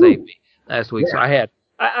still saved Ooh, me last week. So yeah.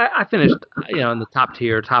 I finished in the top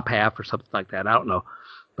tier, top half or something like that. I don't know,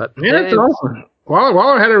 but Yeah, that's it's awesome.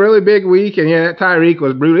 Waller had a really big week, and yeah, that Tyreek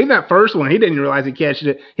was brutal. Even that first one, he didn't realize he catched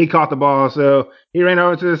it. He caught the ball, so he ran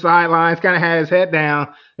over to the sidelines, kind of had his head down,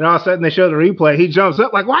 and all of a sudden they show the replay. He jumps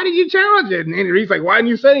up like, "Why did you challenge it?" And Reed's like, "Why didn't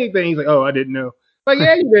you say anything?" He's like, "Oh, I didn't know." Like,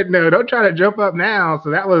 yeah, you didn't know. Don't try to jump up now.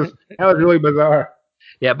 So that was really bizarre.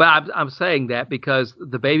 Yeah, but I'm saying that because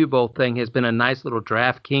the Baby Bowl thing has been a nice little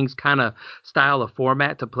DraftKings kind of style of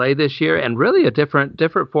format to play this year, and really a different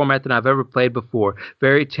format than I've ever played before.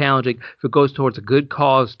 Very challenging. If it goes towards a good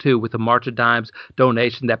cause too, with the March of Dimes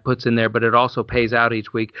donation that puts in there, but it also pays out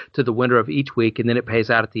each week to the winner of each week, and then it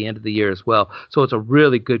pays out at the end of the year as well. So it's a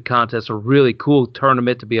really good contest, a really cool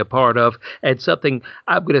tournament to be a part of, and something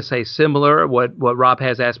I'm going to say similar. What Rob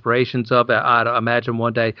has aspirations of, I'd imagine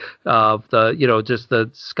one day of the just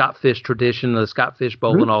the Scott Fish tradition, the Scott Fish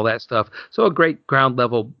Bowl, Mhm. and all that stuff. So a great ground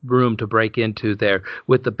level room to break into there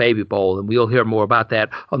with the Baby Bowl, and we'll hear more about that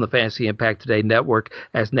on the Fantasy Impact Today network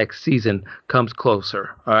as next season comes closer.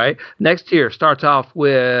 All right, next year starts off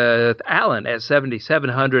with Allen at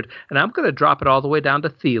 7,700, and I'm going to drop it all the way down to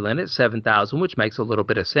Thielen at 7,000, which makes a little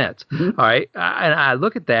bit of sense. Mhm. All right, and I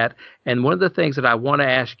look at that, and one of the things that I want to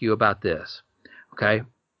ask you about this, okay,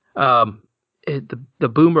 um, the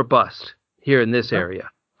boomer bust here in this area.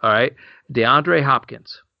 All right. DeAndre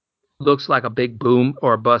Hopkins looks like a big boom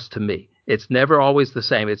or a bust to me. It's never always the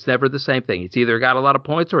same. It's never the same thing. It's either got a lot of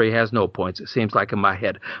points or he has no points, it seems like in my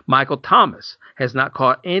head. Michael Thomas has not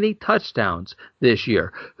caught any touchdowns this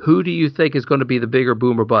year. Who do you think is going to be the bigger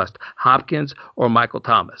boom or bust, Hopkins or Michael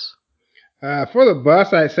Thomas? For the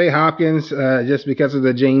bus, I'd say Hopkins, just because of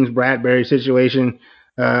the James Bradbury situation.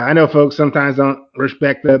 I know folks sometimes don't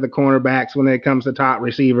respect the cornerbacks when it comes to top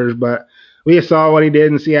receivers, but we saw what he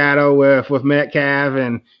did in Seattle with Metcalf,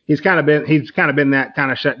 and he's kind of been that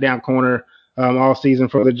kind of shutdown corner all season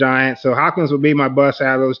for the Giants. So Hopkins would be my bust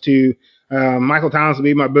out of those two. Michael Thomas would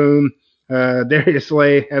be my boom. Darius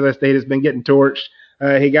Slay, as I stated, has been getting torched.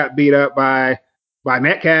 He got beat up by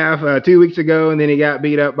Metcalf 2 weeks ago, and then he got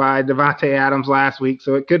beat up by Devontae Adams last week.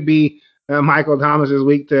 So it could be Michael Thomas's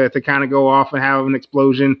week to kind of go off and have an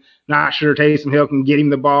explosion. Not sure Taysom Hill can get him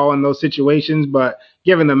the ball in those situations, but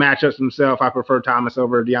given the matchups himself, I prefer Thomas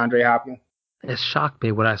over DeAndre Hopkins. It shocked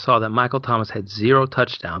me when I saw that Michael Thomas had zero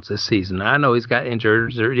touchdowns this season. I know he's got Mhm.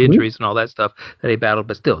 injuries and all that stuff that he battled,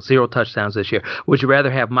 but still zero touchdowns this year. Would you rather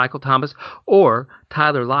have Michael Thomas or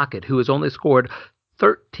Tyler Lockett, who has only scored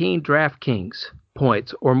 13 DraftKings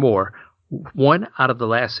points or more, one out of the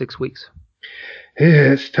last 6 weeks?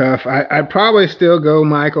 Yeah, it's tough. I'd probably still go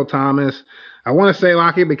Michael Thomas. I want to say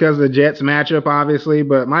Lockett because of the Jets matchup, obviously,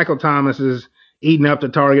 but Michael Thomas is eating up the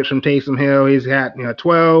targets from Taysom Hill. He's got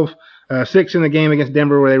 12, 6 in the game against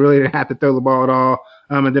Denver where they really didn't have to throw the ball at all,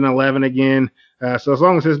 and then 11 again. So as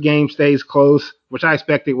long as this game stays close, which I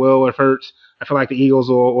expect it will, if it hurts, I feel like the Eagles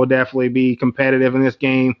will definitely be competitive in this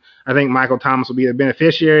game. I think Michael Thomas will be the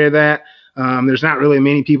beneficiary of that. There's not really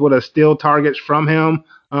many people to steal targets from him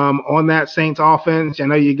on that Saints offense. I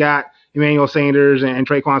know you got Emmanuel Sanders and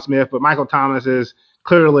Traquan Smith, but Michael Thomas is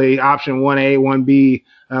clearly option 1A, 1B,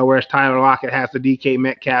 whereas Tyler Lockett has the DK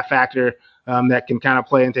Metcalf factor that can kind of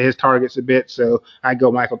play into his targets a bit. So I'd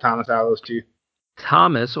go Michael Thomas out of those two.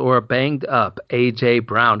 Thomas or a banged up A.J.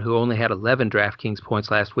 Brown, who only had 11 DraftKings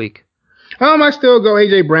points last week? I still go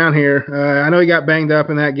AJ Brown here. I know he got banged up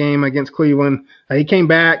in that game against Cleveland. He came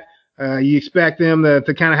back. You expect him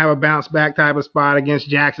to kind of have a bounce back type of spot against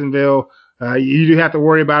Jacksonville. You do have to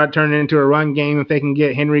worry about it turning into a run game if they can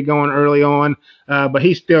get Henry going early on. But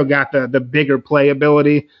he's still got the bigger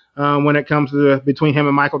playability when it comes to between him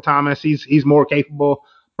and Michael Thomas. He's more capable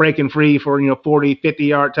breaking free for 40,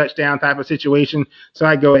 50-yard touchdown type of situation. So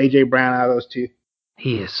I go AJ Brown out of those two.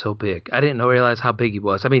 He is so big. I didn't realize how big he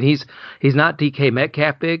was. I mean, he's not DK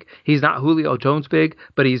Metcalf big. He's not Julio Jones big,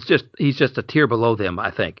 but he's just a tier below them, I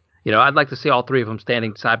think. I'd like to see all three of them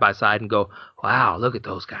standing side by side and go, "Wow, look at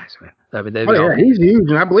those guys, man." I mean, Oh yeah, he's huge,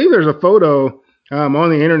 and I believe there's a photo on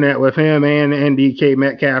the internet with him and DK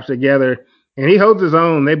Metcalf together, and he holds his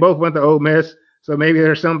own. They both went to Ole Miss, so maybe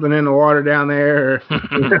there's something in the water down there, or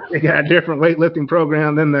they got a different weightlifting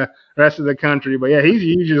program than the rest of the country. But yeah, he's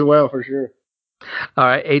huge as well for sure. All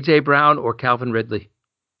right, AJ Brown or Calvin Ridley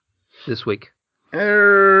this week?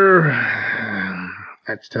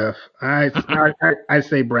 That's tough. I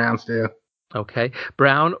say Brown still. Okay,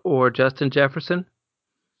 Brown or Justin Jefferson?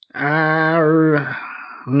 Hmm.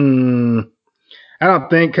 I don't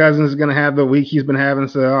think Cousins is going to have the week he's been having,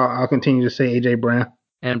 so I'll continue to say AJ Brown.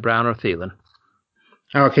 And Brown or Thielen?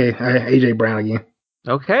 Okay, AJ Brown again.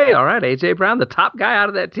 Okay, all right. AJ Brown, the top guy out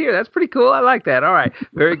of that tier. That's pretty cool. I like that. All right,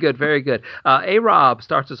 very good, very good. A-Rob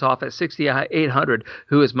starts us off at 6,800,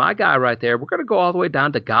 who is my guy right there. We're going to go all the way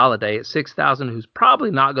down to Galladay at 6,000, who's probably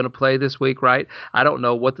not going to play this week, right? I don't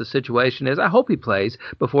know what the situation is. I hope he plays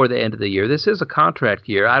before the end of the year. This is a contract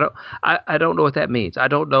year. I don't know what that means. I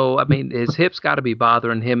don't know. I mean, his hips got to be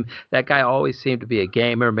bothering him. That guy always seemed to be a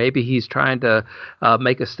gamer. Maybe he's trying to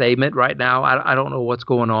make a statement right now. I don't know what's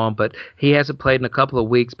going on, but he hasn't played in a couple of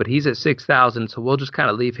weeks, but he's at 6,000, so we'll just kind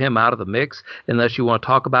of leave him out of the mix unless you want to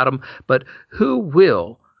talk about him. But who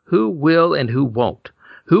will, and who won't?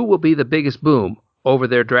 Who will be the biggest boom over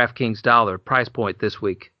their DraftKings dollar price point this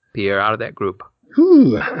week, Pierre, out of that group?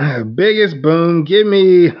 Biggest boom. Give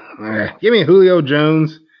me Julio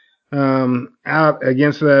Jones out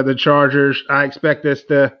against the Chargers. I expect this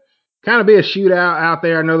to kind of be a shootout out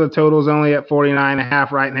there. I know the total's only at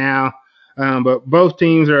 49.5 right now. But both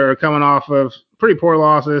teams are coming off of pretty poor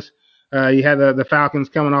losses. You had the Falcons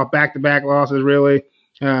coming off back-to-back losses, really.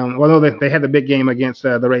 Although they had the big game against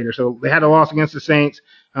the Raiders. So they had a loss against the Saints.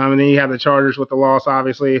 And then you have the Chargers with the loss,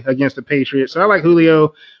 obviously, against the Patriots. So I like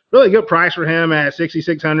Julio. Really good price for him at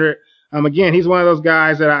 6,600. Again, he's one of those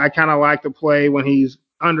guys that I kind of like to play when he's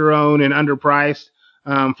under-owned and underpriced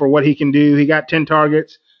for what he can do. He got 10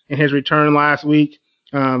 targets in his return last week.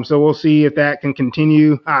 So we'll see if that can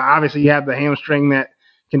continue. Obviously, you have the hamstring that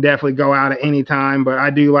can definitely go out at any time, but I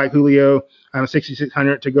do like Julio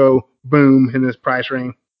 6,600 to go boom in this price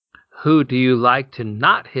range. Who do you like to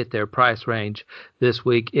not hit their price range this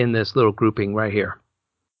week in this little grouping right here?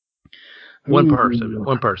 One person.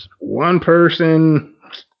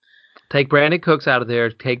 Take Brandon Cooks out of there.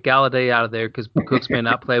 Take Galladay out of there because Cooks may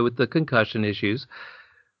not play with the concussion issues.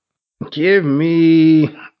 Give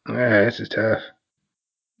me. This is tough.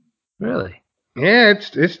 Really? Yeah,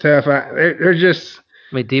 it's tough. They're just.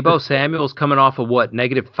 I mean, Deebo Samuel's coming off of what,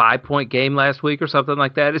 negative 5-point game last week or something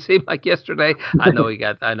like that. It seemed like yesterday. I know he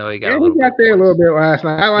got. Yeah, he got there a little bit last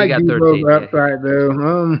night. I like Deebo's upside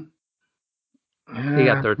though. He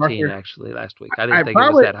got 13 Parker. Actually last week. I didn't think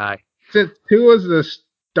it was that high. Since Tua's the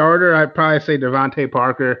starter, I'd probably say Devontae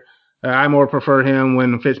Parker. I more prefer him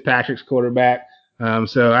when Fitzpatrick's quarterback.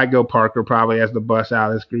 So I go Parker probably as the bust out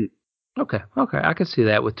of this group. Okay, I can see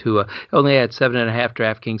that with Tua. He only had 7.5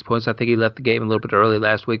 DraftKings points. I think he left the game a little bit early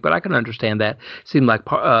last week, but I can understand that. Seemed like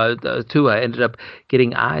Tua ended up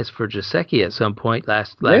getting eyes for Gesicki at some point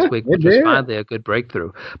last week, which was finally a good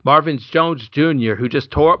breakthrough. Marvin Jones Jr., who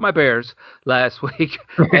just tore up my Bears last week,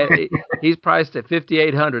 he's priced at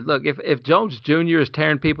 5,800. Look, if Jones Jr. is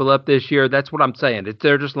tearing people up this year, that's what I'm saying.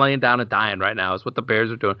 They're just laying down and dying right now is what the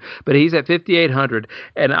Bears are doing. But he's at 5,800,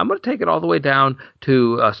 and I'm going to take it all the way down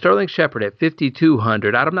to Sterling Shepard at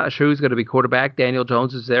 5,200. I'm not sure who's going to be quarterback. Daniel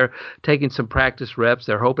Jones is there taking some practice reps.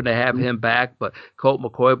 They're hoping to have him back, but Colt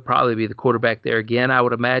McCoy will probably be the quarterback there again, I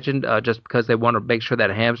would imagine, just because they want to make sure that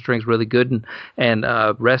hamstring's really good and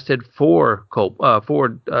rested for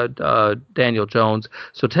Daniel Jones.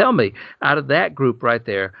 So tell me, out of that group right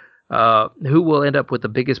there, who will end up with the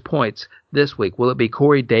biggest points this week? Will it be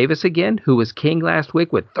Corey Davis again, who was king last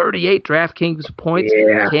week with 38 DraftKings points?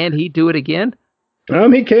 Yeah. Can he do it again?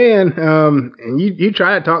 He can. And you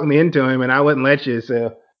tried to talk me into him, and I wouldn't let you.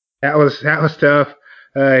 So that was tough.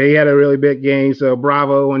 He had a really big game. So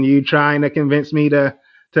bravo on you trying to convince me to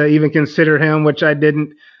even consider him, which I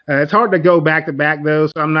didn't. It's hard to go back to back though,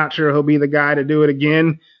 so I'm not sure he'll be the guy to do it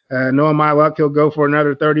again. Knowing my luck, he'll go for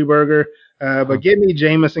another 30 burger. But give me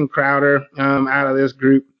Jamison Crowder out of this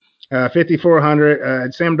group.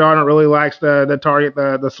 5,400. Sam Darnold really likes the target,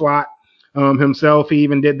 the slot himself. He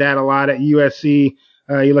even did that a lot at USC.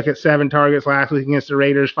 You look at 7 targets last week against the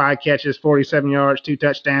Raiders, 5 catches, 47 yards, 2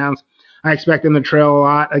 touchdowns. I expect him to trail a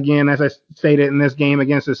lot again, as I stated in this game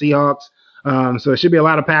against the Seahawks. So it should be a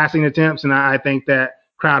lot of passing attempts, and I think that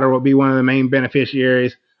Crowder will be one of the main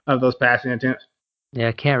beneficiaries of those passing attempts. Yeah,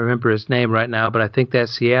 I can't remember his name right now, but I think that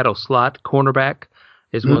Seattle slot cornerback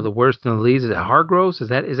is one of the worst in the league. Is it Hargroves? Is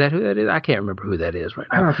that who that is? I can't remember who that is right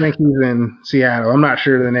I now. don't think he's in Seattle. I'm not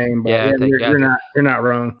sure of the name, but Yeah, you're not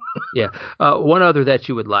wrong. Yeah. One other that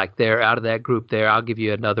you would like there out of that group there, I'll give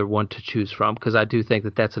you another one to choose from because I do think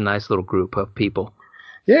that that's a nice little group of people.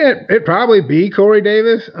 Yeah, it'd probably be Corey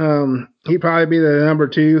Davis. He'd probably be the number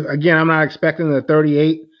 2. Again, I'm not expecting the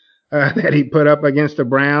 38 that he put up against the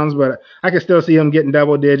Browns, but I could still see him getting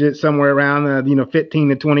double digits somewhere around the 15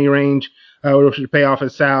 to 20 range, which would pay off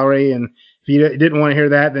his salary. And if you didn't want to hear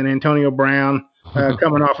that, then Antonio Brown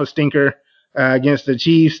coming off a stinker against the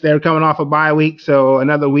Chiefs. They're coming off a bye week, so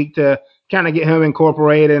another week to kind of get him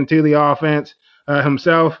incorporated into the offense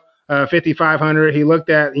himself. 5,500. He looked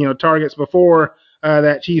at targets before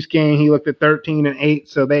that Chiefs game. He looked at 13 and 8,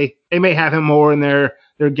 so they may have him more in their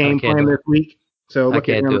game plan this week. So look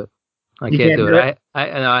at him. I can't do it.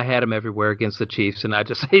 I had him everywhere against the Chiefs, and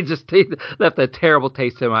he left a terrible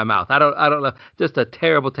taste in my mouth. I don't know, just a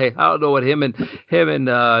terrible taste. I don't know what him and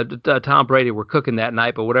Tom Brady were cooking that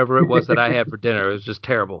night, but whatever it was that I had for dinner, it was just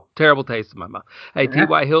terrible taste in my mouth. Hey,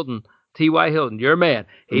 T.Y. Hilton, your man.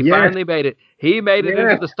 He finally made it. He made it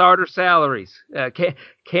into the starter salaries.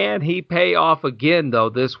 Can he pay off again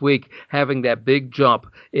though this week, having that big jump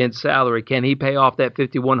in salary? Can he pay off that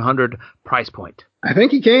 5,100 price point? I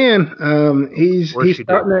think he can. He's starting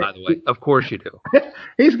by the way. Of course you do.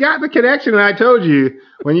 He's got the connection. And I told you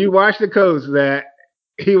when you watch the coach that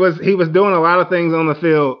he was doing a lot of things on the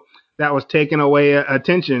field that was taking away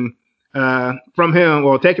attention from him.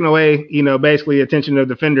 Well, taking away basically attention of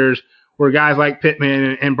defenders, where guys like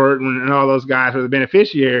Pittman and Burton and all those guys were the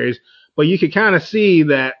beneficiaries. But you could kind of see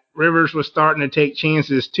that Rivers was starting to take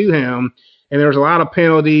chances to him, and there was a lot of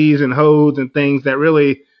penalties and holds and things that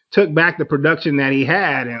really took back the production that he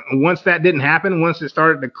had. And once that didn't happen, once it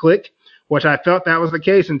started to click, which I felt that was the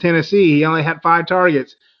case in Tennessee, he only had 5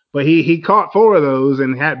 targets, but he caught 4 of those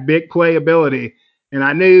and had big play ability. And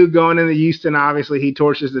I knew going into Houston, obviously he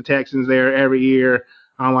torches the Texans there every year.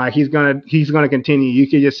 I'm like, he's gonna continue. You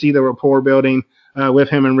could just see the rapport building with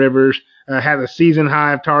him and Rivers. Had a season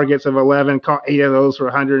high of targets of 11, caught 8 of those for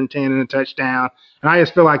 110 and a touchdown. And I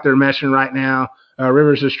just feel like they're meshing right now.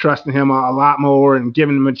 Rivers is trusting him a lot more and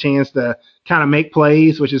giving him a chance to kind of make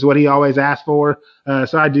plays, which is what he always asked for.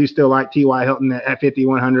 So I do still like T.Y. Hilton at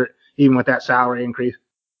 5,100, even with that salary increase.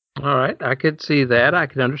 All right, I could see that. I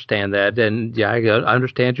can understand that, and yeah, I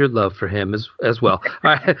understand your love for him as well. All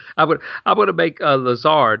right, I'm going to make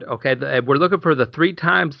Lazard. Okay, we're looking for the 3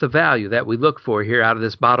 times the value that we look for here out of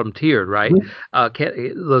this bottom tier, right?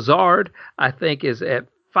 Mm-hmm. Lazard, I think, is at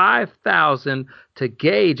 5,000 to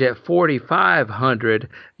Gage at 4,500.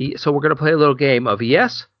 So we're going to play a little game of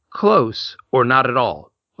yes, close, or not at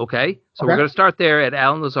all. Okay? So we're going to start there at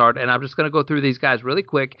Allen Lazard, and I'm just going to go through these guys really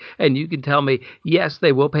quick, and you can tell me, yes,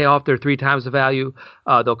 they will pay off their 3 times the value,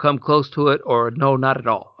 they'll come close to it, or no, not at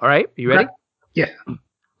all. All right? You ready? Yeah.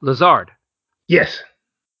 Lazard. Yes.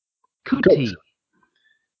 Kuti.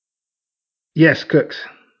 Yes, Cooks.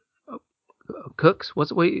 Cooks? What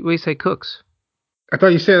do you say Cooks? I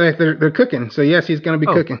thought you said like they're cooking, so yes, he's going to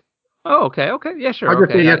be cooking. Oh, okay. Yeah, sure. I'll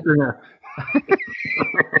just say yes or no.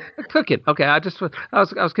 Cooking. Okay, I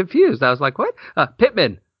was confused. I was like, what?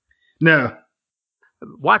 Pittman. No.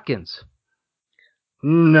 Watkins.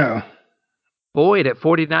 No. Boyd at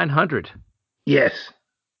 4,900. Yes.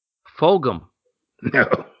 Fulgham. No.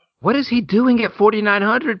 What is he doing at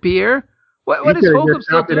 4,900, Pierre? What is Fulgham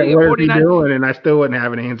still doing at 4,900? And I still wouldn't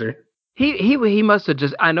have an answer. He must have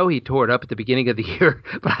just, I know he tore it up at the beginning of the year,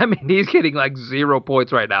 but I mean, he's getting like 0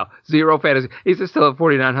 points right now. 0 fantasy. He's still at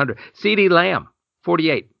 4,900. CeeDee Lamb,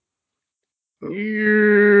 48.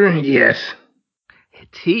 Yes.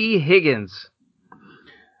 T. Higgins.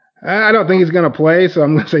 I don't think he's going to play, so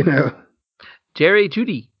I'm going to say no. Jerry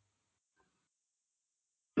Jeudy.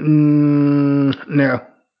 No.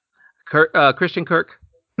 Christian Kirk.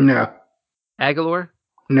 No. Aguilar.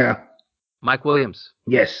 No. Mike Williams.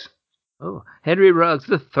 Yes. Oh, Henry Ruggs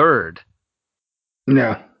III.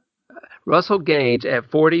 No. Russell Gage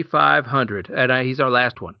at 4,500, and he's our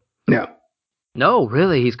last one. No. No,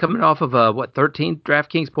 really, he's coming off of 13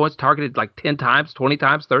 DraftKings points, targeted like 10 times, 20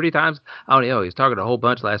 times, 30 times. I don't know. He's targeted a whole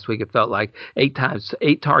bunch last week. It felt like 8 times,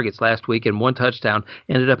 8 targets last week, and 1 touchdown.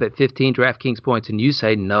 Ended up at 15 DraftKings points, and you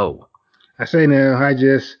say no. I say no. I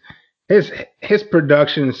just his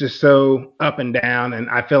production is just so up and down, and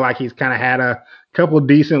I feel like he's kind of had a couple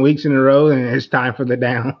decent weeks in a row, and it's time for the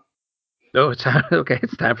down. No, it's time. Okay,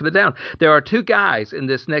 it's time for the down. There are two guys in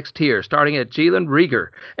this next tier, starting at Jalen Rieger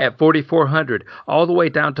at 4,400, all the way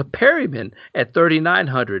down to Perryman at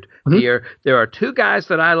 3,900. Mhm. Pierre, there are two guys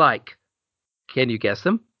that I like. Can you guess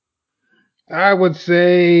them? I would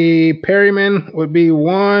say Perryman would be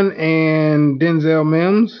one, and Denzel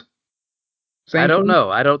Mims, I same don't thing. know.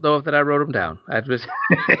 I don't know if that I wrote them down. I just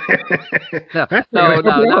no, That's fair.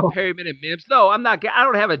 not Perryman and Mims. No, I'm not. I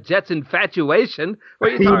don't have a Jets infatuation.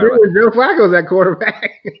 What are you You talking do about? with Joe Flacco's at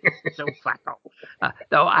quarterback. Joe Flacco.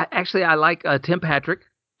 No, I like Tim Patrick.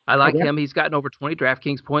 I like Okay. him. He's gotten over 20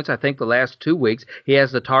 DraftKings points, I think, the last 2 weeks. He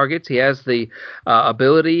has the targets. He has the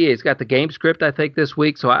ability. He's got the game script, I think, this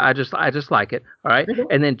week. So I just like it. All right. Okay.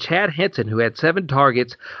 And then Chad Henson, who had 7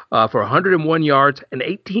 targets for 101 yards and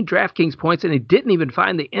 18 DraftKings points, and he didn't even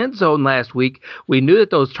find the end zone last week. We knew that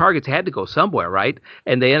those targets had to go somewhere, right?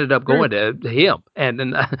 And they ended up Sure. going to him, and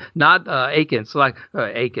then not Akins. Like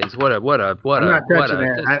Akins, I'm not what touching a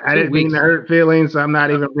that. just I two didn't mean to weeks. hurt feelings, so I'm not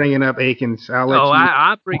even bringing up Akins. I'll Oh, let you.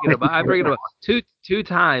 I'm bringing him. I'm bringing him up two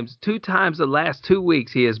times the last 2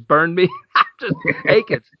 weeks. He has burned me. Just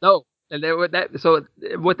Akins. No, and then what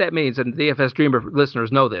that means, and the DFS Dreamer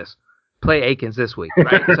listeners know this. Play Akins this week,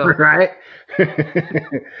 right? So Right?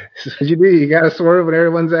 That's what you do. You got to swerve with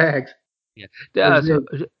everyone's axe. yeah. That's So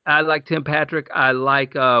it. I like Tim Patrick. I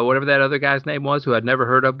like whatever that other guy's name was who I'd never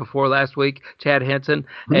heard of before last week, Chad Henson.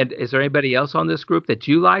 Mhm. And is there anybody else on this group that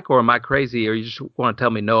you like, or am I crazy, or you just want to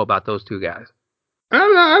tell me no about those two guys? I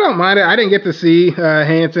don't know. I don't mind it. I didn't get to see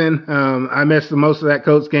Hanson. I missed most of that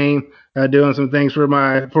Colts game, doing some things for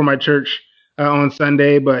my church on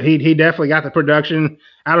Sunday. But he definitely got the production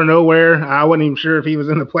out of nowhere. I wasn't even sure if he was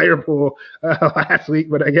in the player pool last week,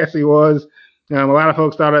 but I guess he was. A lot of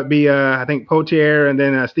folks thought it'd be I think Potier and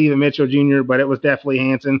then Stephen Mitchell Jr., but it was definitely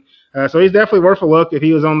Hanson. So he's definitely worth a look if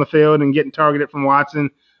he was on the field and getting targeted from Watson.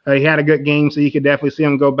 He had a good game, so you could definitely see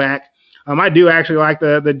him go back. I do actually like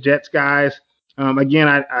the Jets guys. Again,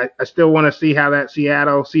 I still want to see how that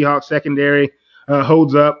Seattle Seahawks secondary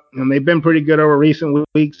holds up. And they've been pretty good over recent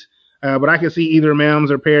weeks, but I can see either Mims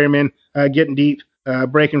or Perryman getting deep,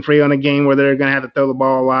 breaking free on a game where they're going to have to throw the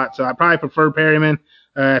ball a lot. So I probably prefer Perryman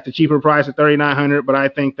at the cheaper price of 3,900, but I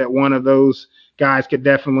think that one of those guys could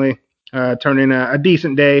definitely turn in a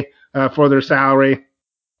decent day for their salary.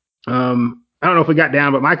 I don't know if we got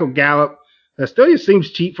down, but Michael Gallup still just seems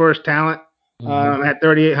cheap for his talent Hmm. at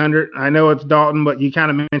 3,800. I know it's Dalton, but you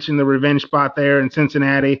kind of mentioned the revenge spot there in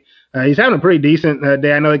Cincinnati. He's having a pretty decent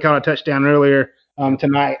day. I know he caught a touchdown earlier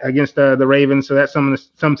tonight against the Ravens, so that's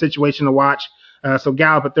some situation to watch. So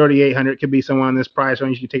Gallup at 3,800 could be someone in this price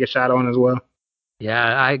range you could take a shot on as well.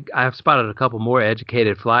 Yeah, I've spotted a couple more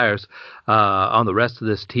educated flyers on the rest of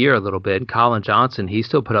this tier a little bit. Colin Johnson, he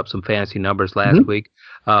still put up some fancy numbers last Mm-hmm. week.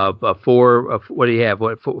 What do you have?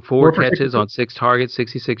 Four 4 for catches 66. on 6 targets,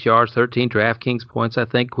 66 yards, 13 DraftKings points. I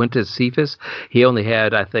think Quintus Cephas, he only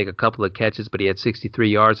had I think a couple of catches, but he had 63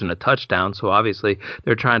 yards and a touchdown. So obviously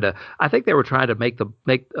they're trying to. I think they were trying to make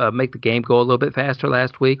the game go a little bit faster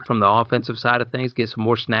last week from the offensive side of things, get some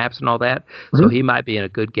more snaps and all that. So Mm-hmm. he might be in a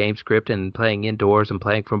good game script and playing indoors and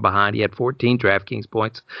playing from behind. He had 14 DraftKings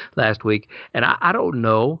points last week. And I don't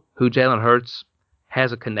know who Jalen Hurts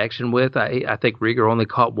has a connection with. I think Rieger only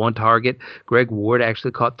caught 1 target. Greg Ward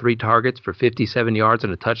actually caught 3 targets for 57 yards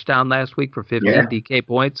and a touchdown last week for 15 Yeah. DK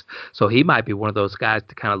points. So he might be one of those guys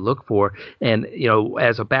to kind of look for. And,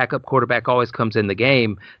 as a backup quarterback always comes in the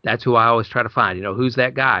game, that's who I always try to find. Who's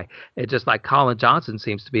that guy? It's just like Colin Johnson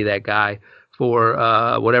seems to be that guy for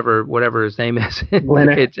whatever his name is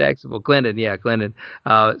Glennon. in Jacksonville. Glennon, yeah, Glennon.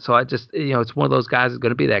 So I just it's one of those guys that's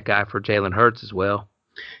going to be that guy for Jalen Hurts as well.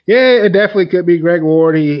 Yeah, it definitely could be Greg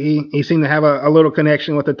Ward. He seemed to have a little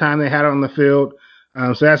connection with the time they had on the field.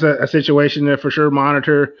 So that's a situation to for sure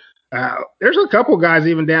monitor. There's a couple guys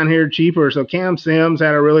even down here cheaper. So Cam Sims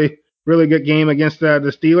had a really good game against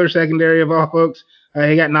the Steelers secondary of all folks.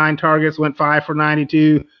 He got 9 targets, went 5 for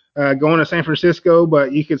 92, going to San Francisco.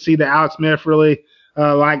 But you could see that Alex Smith really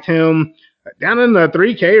liked him down in the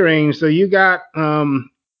 3K range. So you got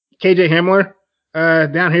KJ Himmler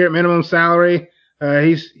down here at minimum salary.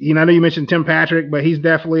 I know you mentioned Tim Patrick, but he's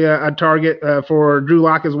definitely a target for Drew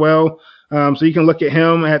Lock as well. So you can look at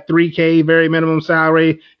him at 3K, very minimum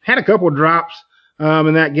salary. Had a couple of drops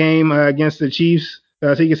in that game against the Chiefs.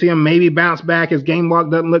 So you can see him maybe bounce back. His game log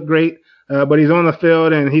doesn't look great, but he's on the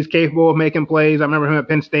field and he's capable of making plays. I remember him at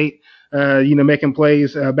Penn State, making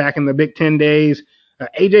plays back in the Big Ten days.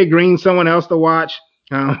 AJ Green, someone else to watch.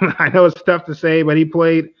 I know it's tough to say, but he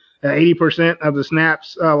played 80% of the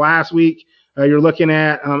snaps last week. You're looking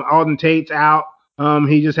at Alden Tate's out.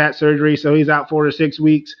 He just had surgery, so he's out 4 to 6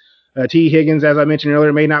 weeks. T. Higgins, as I mentioned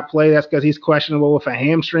earlier, may not play. That's because he's questionable with a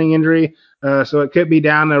hamstring injury. So it could be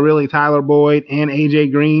down to really Tyler Boyd and A.J.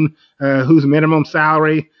 Green, whose minimum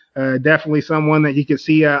salary, definitely someone that you could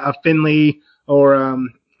see a Finley or a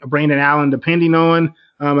Brandon Allen depending on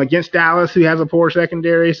against Dallas, who has a poor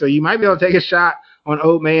secondary. So you might be able to take a shot on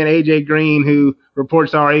Oatmay and A.J. Green, who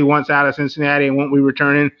reports already wants out of Cincinnati and won't be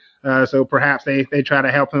returning. So perhaps they try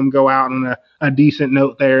to help him go out on a decent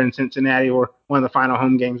note there in Cincinnati or one of the final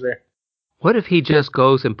home games there. What if he just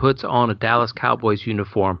goes and puts on a Dallas Cowboys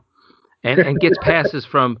uniform and gets passes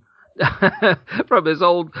from from his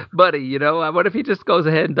old buddy, What if he just goes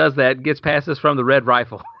ahead and does that and gets passes from the Red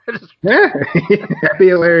Rifle? Yeah, that'd be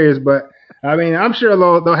hilarious. But I mean, I'm sure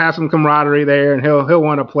they'll have some camaraderie there, and he'll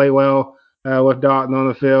want to play well with Dalton on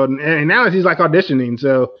the field. And now he's like auditioning,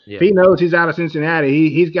 so if he knows he's out of Cincinnati,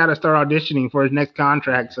 he's got to start auditioning for his next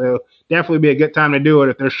contract. So definitely be a good time to do it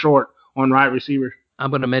if they're short on wide receivers. I'm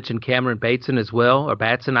going to mention Cameron Bateson as well, or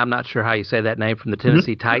Batson. I'm not sure how you say that name, from the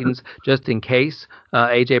Tennessee Titans, just in case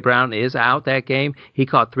A.J. Brown is out that game. He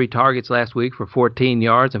caught 3 targets last week for 14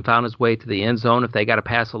 yards and found his way to the end zone. If they got to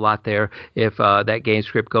pass a lot there, if that game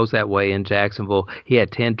script goes that way in Jacksonville. He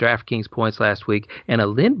had 10 DraftKings points last week. And a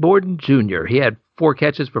Lynn Borden Jr., he had 4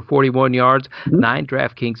 catches for 41 yards, 9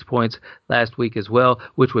 DraftKings points last week as well,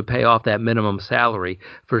 which would pay off that minimum salary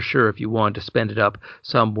for sure if you wanted to spend it up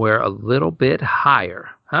somewhere a little bit higher.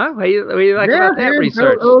 Huh? What do you like about that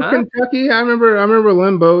research? Kentucky. I remember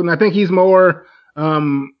Lynn Bowden. I think he's more.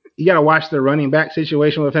 You got to watch the running back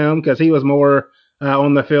situation with him because he was more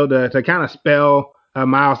on the field to kind of spell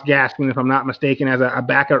Myles Gaskin, if I'm not mistaken, as a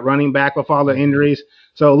backup running back with all the injuries.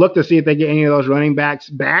 So look to see if they get any of those running backs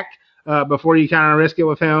back before you kind of risk it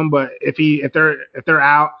with him. But if they're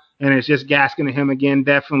out and it's just Gaskin and him again,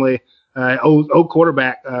 definitely old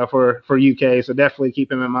quarterback for UK. So definitely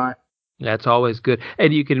keep him in mind. That's always good.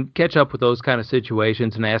 And you can catch up with those kind of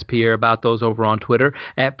situations and ask Pierre about those over on Twitter,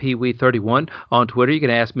 at Peewee31 on Twitter. You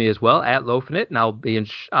can ask me as well, at Lofinit, and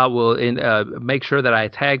I will make sure that I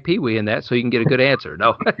tag Peewee in that so you can get a good answer.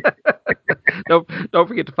 No. Don't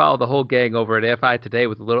forget to follow the whole gang over at FI Today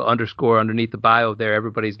with a little underscore underneath the bio there.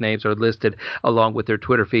 Everybody's names are listed along with their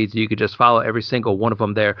Twitter feeds. You can just follow every single one of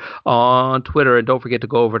them there on Twitter. And don't forget to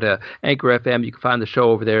go over to Anchor FM. You can find the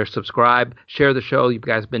show over there. Subscribe, share the show. You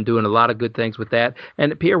guys have been doing a lot of good things with that.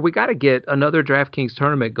 And Pierre, we got to get another DraftKings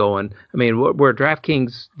tournament going. I mean, we're a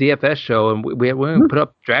DraftKings DFS show, and we put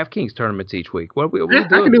up DraftKings tournaments each week. What we doing? I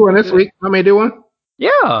can do one this week. Want me to do one?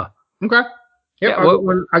 Yeah. Okay. Yep,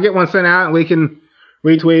 I'll get one sent out, and we can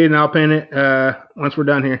retweet it, and I'll pin it once we're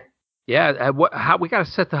done here. Yeah, we got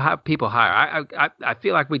to set the people higher. I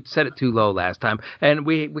feel like we set it too low last time, and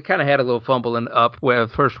we kind of had a little fumbling up with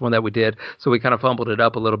the first one that we did, so we kind of fumbled it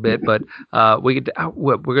up a little bit. But we're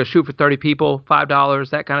gonna shoot for 30 people, $5,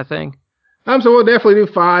 that kind of thing. So we'll definitely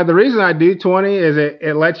do 5. The reason I do 20 is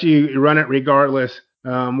it lets you run it regardless.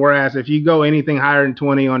 Whereas if you go anything higher than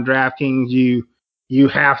 20 on DraftKings, you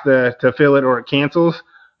have to fill it or it cancels.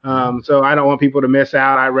 So I don't want people to miss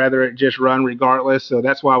out. I'd rather it just run regardless. So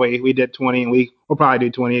that's why we did 20, and we'll probably do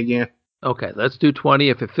 20 again. Okay, let's do 20.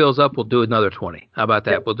 If it fills up, we'll do another 20. How about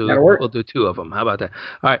that? We'll do 2 of them. How about that?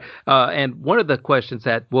 All right. And one of the questions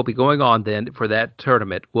that will be going on then for that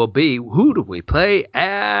tournament will be, who do we play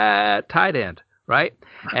at tight end, right?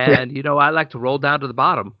 And, I like to roll down to the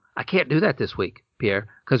bottom. I can't do that this week, Pierre,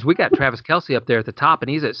 because we got Travis Kelce up there at the top, and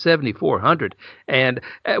he's at 7,400. And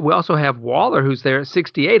we also have Waller, who's there at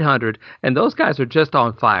 6,800. And those guys are just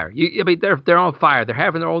on fire. They're on fire. They're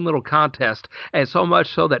having their own little contest, and so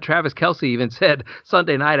much so that Travis Kelce even said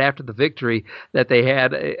Sunday night after the victory that they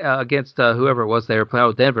had against whoever it was they were playing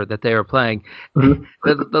with Denver that they were playing. Mm-hmm.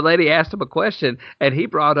 The lady asked him a question, and he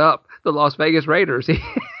brought up the Las Vegas Raiders.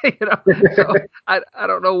 So I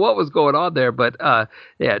don't know what was going on there, but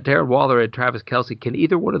Darren Waller and Travis Kelce, can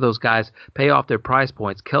either one of those guys pay off their price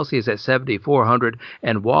points? Kelce is at 7,400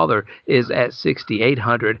 and Waller is at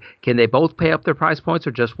 6,800. Can they both pay up their price points,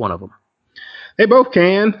 or just one of them? They both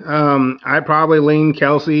can. I'd probably lean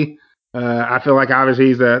Kelce. I feel like obviously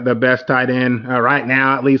he's the best tight end right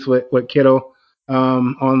now, at least with Kittle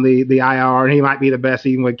on the IR. He might be the best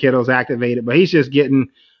even with Kittle's activated, but he's just getting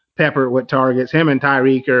peppered with targets. Him and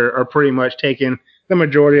Tyreek are pretty much taking the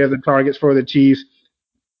majority of the targets for the Chiefs.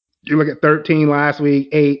 You look at 13 last week,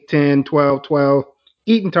 8, 10, 12, 12.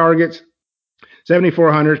 eating targets.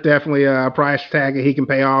 7,400 is definitely a price tag that he can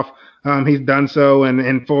pay off. He's done so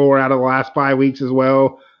in 4 out of the last 5 weeks as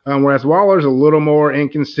well. Whereas Waller's a little more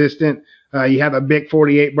inconsistent. You have a big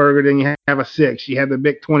 48 burger, then you have a 6. You have the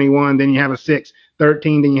big 21, then you have a 6.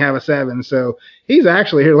 13, then you have a 7. So he's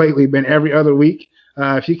actually here lately been every other week.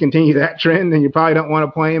 If you continue that trend, then you probably don't want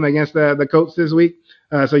to play him against the Colts this week.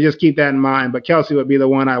 So just keep that in mind. But Kelce would be the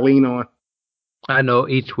one I lean on. I know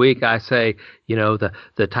each week I say,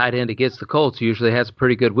 the tight end against the Colts usually has a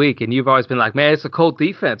pretty good week, and you've always been like, man, it's a Colt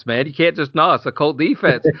defense, man. You can't just it's a Colt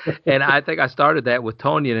defense. And I think I started that with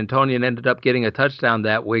Tonyan, and Tonyan ended up getting a touchdown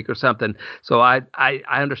that week or something. So I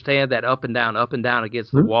understand that up and down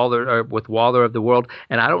against the Waller or with Waller of the world,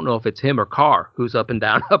 and I don't know if it's him or Carr who's up and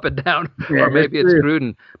down, Yeah, or maybe it's true.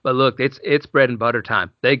 Gruden. But look, it's bread and butter time.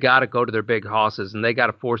 They got to go to their big hosses, and they got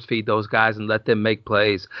to force feed those guys and let them make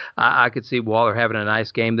plays. I could see Waller having a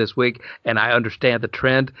nice game this week, and I understand the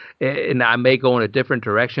trend, and I may go in a different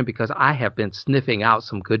direction because I have been sniffing out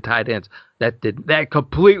some good tight ends that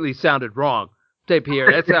completely sounded wrong. Say,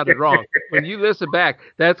 Pierre, that sounded wrong. When you listen back,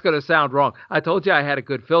 that's going to sound wrong. I told you I had a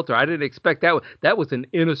good filter. I didn't expect that. That was an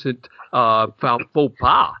innocent faux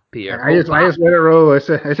pas, Pierre. I Faux just I pas. just let it roll. It's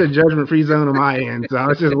a judgment free zone on my end, so I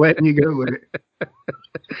was just letting you go with it.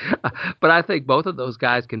 But I think both of those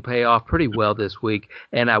guys can pay off pretty well this week,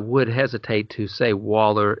 and I would hesitate to say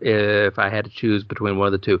Waller if I had to choose between one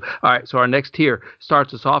of the two. All right, so our next tier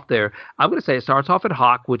starts us off there. I'm going to say it starts off at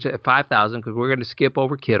Hawk, which at 5,000, because we're going to skip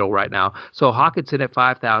over Kittle right now. So Hawkinson at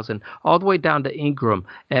 5,000, all the way down to Ingram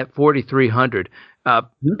at 4,300.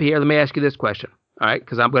 Pierre, let me ask you this question. All right,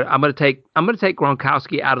 because I'm going to take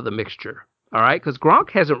Gronkowski out of the mixture. All right, because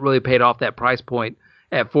Gronk hasn't really paid off that price point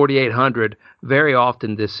at 4,800 very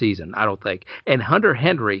often this season, I don't think. And Hunter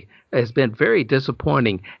Henry has been very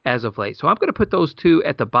disappointing as of late. So I'm going to put those two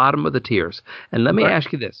at the bottom of the tiers. And let me Okay.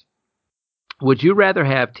 ask you this. Would you rather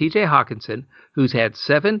have TJ Hawkinson, who's had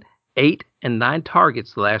 7, 8, and 9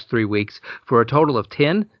 targets the last 3 weeks for a total of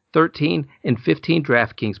 10, 13, and 15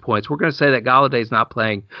 DraftKings points? We're going to say that Galladay's not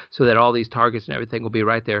playing so that all these targets and everything will be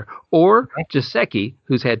right there. Or Gesicki,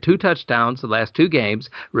 who's had 2 touchdowns the last 2 games,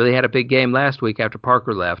 really had a big game last week after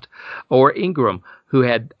Parker left. Or Ingram, who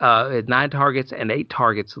had 9 targets and 8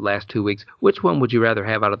 targets the last 2 weeks. Which one would you rather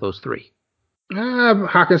have out of those 3?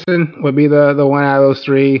 Hawkinson would be the one out of those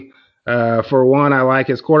three. For one, I like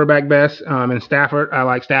his quarterback best. And Stafford, I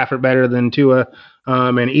like Stafford better than Tua.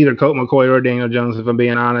 And either Colt McCoy or Daniel Jones, if I'm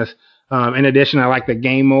being honest. In addition, I like the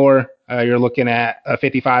game more. You're looking at a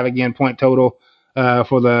 55 again point total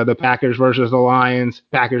for the Packers versus the Lions.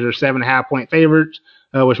 Packers are 7.5 point favorites,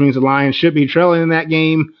 which means the Lions should be trailing in that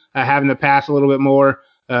game, having to pass a little bit more.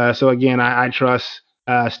 So again, I trust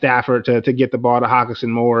Stafford to get the ball to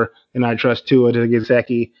Hawkinson more than I trust Tua to get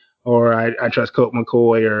Gesicki, or I trust Colt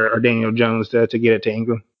McCoy or Daniel Jones to get it to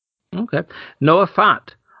Ingram. Okay. Noah Fant,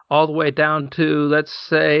 all the way down to, let's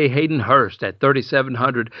say, Hayden Hurst at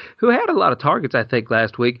 3,700, who had a lot of targets, I think,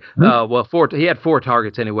 last week. Well, he had 4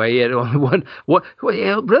 targets anyway. He had only one.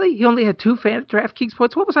 Really? He only had 2 fan DraftKings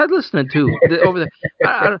points? What was I listening to over the?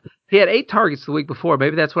 I don't, he had 8 targets the week before.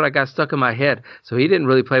 Maybe that's what I got stuck in my head. So he didn't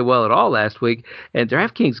really play well at all last week. And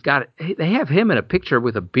DraftKings got it. They have him in a picture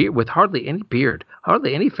with a beard, with hardly any beard,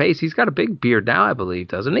 hardly any face. He's got a big beard now, I believe,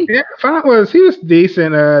 doesn't he? Yeah, Font he was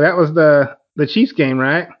decent. That was the Chiefs game,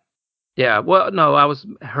 right? Yeah, well, no, I was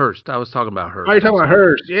Hurst. I was talking about Oh, you're Hurst. I'm talking about sorry.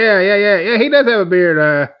 Hurst. Yeah. He does have a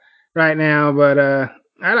beard right now, but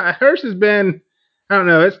Hurst has been. I don't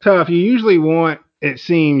know. It's tough. You usually want, it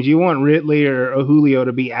seems, you want Ridley or Julio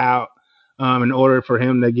to be out in order for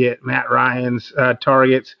him to get Matt Ryan's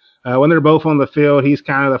targets. When they're both on the field, he's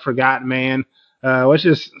kind of the forgotten man, which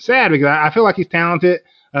is sad because I feel like he's talented,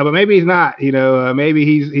 but maybe he's not. Maybe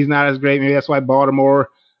he's not as great. Maybe that's why Baltimore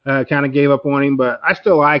kind of gave up on him. But I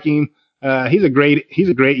still like him. He's a great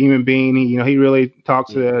human being. He really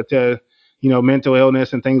talks Yeah. to mental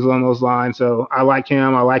illness and things along those lines. So I like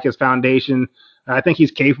him. I like his foundation. I think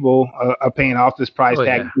he's capable of paying off this price Oh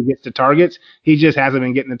tag yeah. if he gets the targets. He just hasn't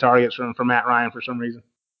been getting the targets from Matt Ryan for some reason.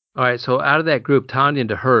 All right. So out of that group, Tanyan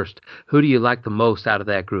to Hurst, who do you like the most out of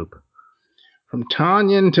that group? From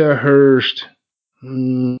Tanyan to Hurst.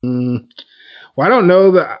 Mm, well, I don't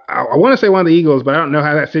know. I want to say one of the Eagles, but I don't know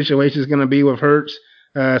how that situation is going to be with Hurts.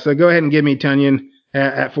 So go ahead and give me Tunyon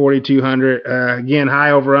at 4,200. Again,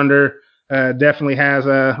 high over under. Definitely has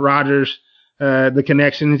Rodgers, the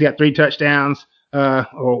connection. He's got 3 touchdowns.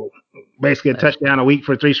 Basically a That's touchdown a week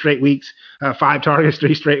for 3 straight weeks. 5 targets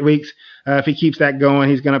 3 straight weeks. If he keeps that going,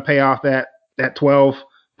 he's going to pay off that 12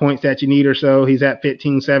 points that you need or so. He's at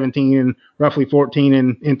 15, 17, and roughly 14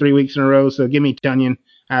 in 3 weeks in a row. So give me Tunyon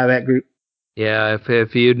out of that group. Yeah,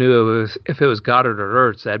 if you knew if it was Goddard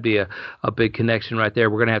or Ertz, that'd be a big connection right there.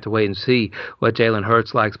 We're gonna have to wait and see what Jalen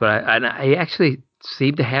Hurts likes, but I actually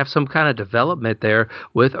seem to have some kind of development there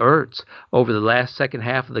with Ertz over the last second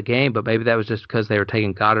half of the game, but maybe that was just because they were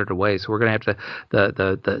taking Goddard away. So we're gonna have to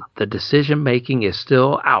the decision making is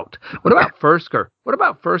still out. What about Fursker? What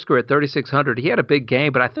about Fursker at 3,600? He had a big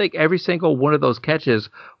game, but I think every single one of those catches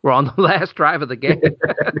were on the last drive of the game.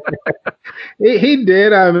 He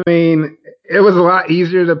did. I mean, it was a lot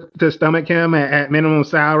easier to stomach him at minimum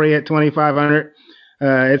salary at 2,500.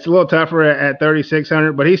 It's a little tougher at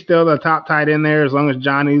 3,600, but he's still the top tight end there as long as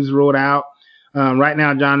Johnny's ruled out. Right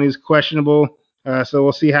now, Johnny's questionable, so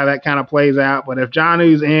we'll see how that kind of plays out. But if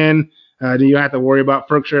Johnny's in, then you don't have to worry about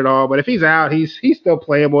Frickshire at all. But if he's out, he's still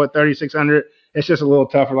playable at 3,600. It's just a little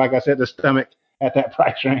tougher, like I said, to stomach at that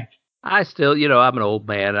price range. I still, I'm an old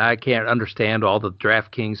man. I can't understand all the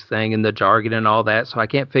DraftKings thing and the jargon and all that, so I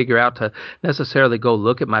can't figure out to necessarily go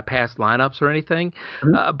look at my past lineups or anything.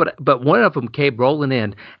 But one of them came rolling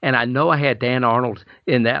in, and I know I had Dan Arnold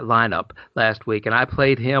in that lineup last week, and I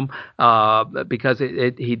played him because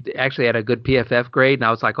he actually had a good PFF grade, and I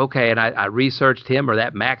was like, okay, and I researched him or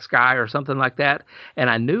that Max guy or something like that, and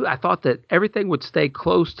I thought that everything would stay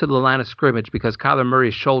close to the line of scrimmage because Kyler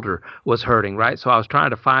Murray's shoulder was hurting, right? So I was trying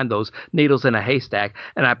to find those needles in a haystack,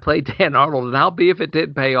 and I played Dan Arnold, and I'll be if it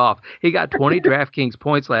didn't pay off. He got 20 DraftKings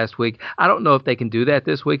points last week. I don't know if they can do that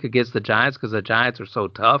this week against the Giants because the Giants are so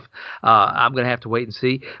tough. I'm going to have to wait and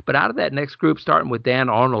see. But out of that next group, starting with Dan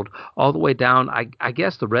Arnold all the way down, I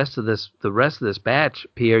guess the rest of this batch,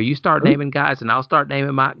 Pierre, you start naming guys, and I'll start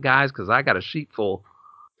naming my guys because I got a sheet full.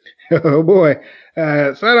 Oh boy.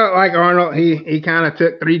 So I don't like Arnold. He kind of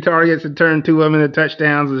took three targets and turned two of them into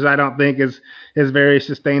touchdowns, which I don't think is very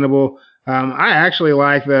sustainable. I actually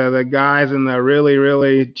like the guys in the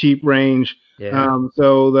really cheap range. Yeah.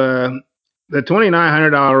 So the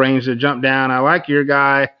 $2,900 range to jump down. I like your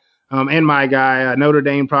guy and my guy, Notre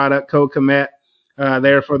Dame product, Cole Kmet,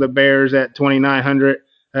 there for the Bears at 2,900.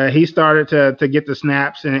 He started to get the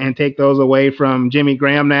snaps and take those away from Jimmy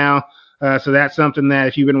Graham now. So that's something that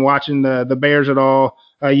if you've been watching the Bears at all,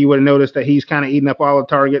 you would have noticed that he's kind of eating up all the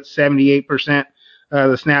targets, 78%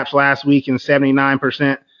 the snaps last week and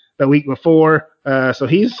 79% the week before. So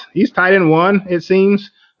he's tight end one, it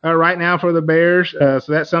seems, right now for the Bears. So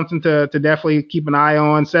that's something to definitely keep an eye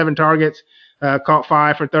on. 7 targets, caught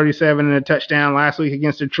 5 for 37 and a touchdown last week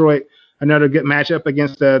against Detroit. Another good matchup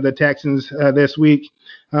against the Texans this week.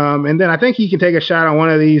 And then I think he can take a shot on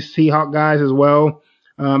one of these Seahawk guys as well.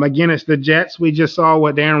 Again, it's the Jets. We just saw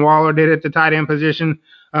what Darren Waller did at the tight end position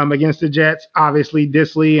against the Jets. Obviously,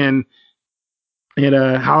 Disley and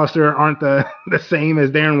Hollister aren't the same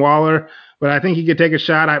as Darren Waller, but I think he could take a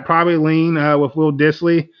shot. I'd probably lean with Will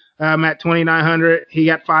Disley at 2,900. He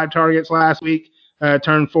got 5 targets last week,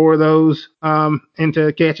 turned 4 of those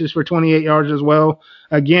into catches for 28 yards as well.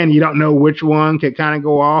 Again, you don't know which one could kind of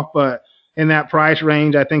go off, but in that price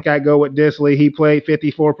range, I think I'd go with Disley. He played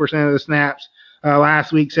 54% of the snaps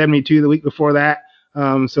last week, 72 the week before that.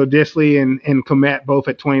 So Disley and Komet both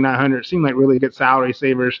at 2,900 seem like really good salary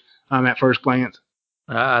savers at first glance.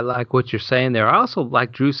 I like what you're saying there. I also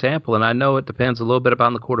like Drew Sample, and I know it depends a little bit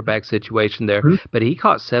upon the quarterback situation there, but he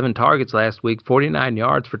caught 7 targets last week, 49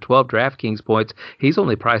 yards for 12 DraftKings points. He's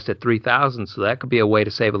only priced at 3,000, so that could be a way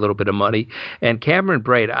to save a little bit of money. And Cameron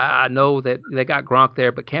Braid, I know that they got Gronk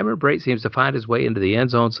there, but Cameron Braid seems to find his way into the end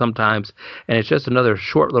zone sometimes, and it's just another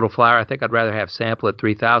short little flyer. I think I'd rather have Sample at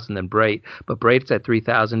 3,000 than Braid, but Braid's at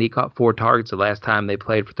 3,000. He caught 4 targets the last time they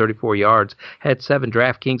played for 34 yards, had 7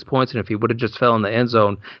 DraftKings points, and if he would have just fell in the end zone,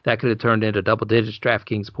 that could have turned into double digits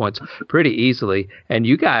DraftKings points pretty easily. And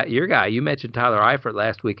you got your guy. You mentioned Tyler Eifert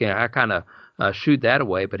last weekend. I kind of shoot that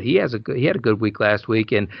away, but he had a good week last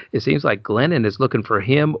week, and it seems like Glennon is looking for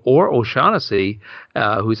him or O'Shaughnessy,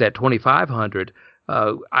 who's at 2,500.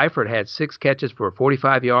 Eifert had 6 catches for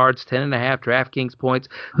 45 yards, 10.5 DraftKings points.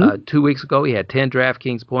 2 weeks ago, he had 10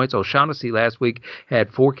 DraftKings points. O'Shaughnessy last week had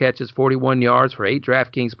 4 catches, 41 yards for 8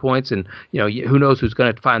 DraftKings points. And, who knows who's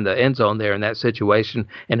going to find the end zone there in that situation.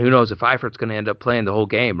 And who knows if Eifert's going to end up playing the whole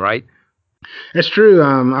game, right? It's true.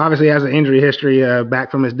 Obviously, he has an injury history back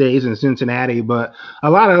from his days in Cincinnati, but a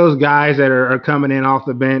lot of those guys that are coming in off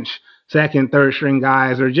the bench, second, third string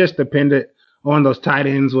guys, are just dependent on those tight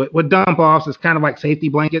ends with dump offs. It's kind of like safety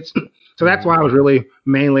blankets. So that's why I was really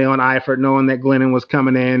mainly on Eifert, knowing that Glennon was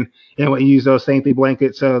coming in and would use those safety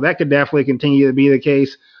blankets. So that could definitely continue to be the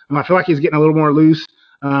case. I feel like he's getting a little more loose.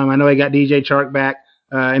 I know he got DJ Chark back.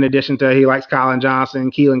 In addition to he likes Colin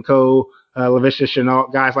Johnson, Keelan Cole, Lavicia Chenault,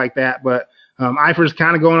 guys like that. But Eifert's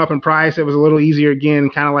kind of going up in price. It was a little easier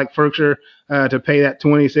again, kind of like Berkshire, to pay that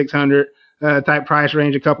 2,600. type price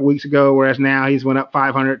range a couple weeks ago, whereas now he's went up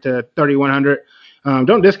 500 to 3,100.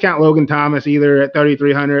 Don't discount Logan Thomas either at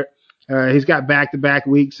 3,300. He's got back-to-back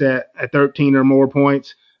weeks at 13 or more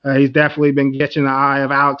points. He's definitely been catching the eye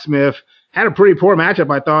of Alex Smith. Had a pretty poor matchup,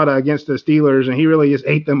 I thought, against the Steelers, and he really just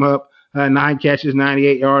ate them up. 9 catches,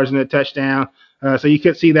 98 yards, and a touchdown. So you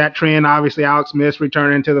could see that trend. Obviously, Alex Smith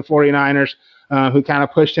returning to the 49ers, who kind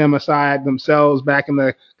of pushed him aside themselves back in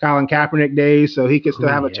the Colin Kaepernick days, so he could still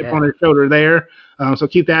have a chip on his shoulder there. So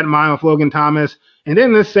keep that in mind with Logan Thomas. And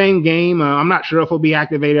then this same game, I'm not sure if he'll be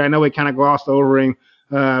activated. I know we kind of glossed over him,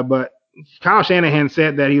 but Kyle Shanahan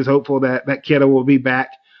said that he was hopeful that Kittle will be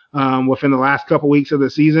back within the last couple weeks of the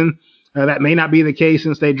season. That may not be the case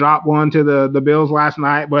since they dropped one to the Bills last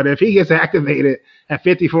night. But if he gets activated at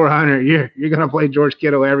 5,400, you're going to play George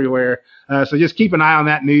Kittle everywhere. So just keep an eye on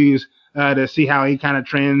that news to see how he kind of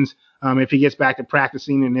trends if he gets back to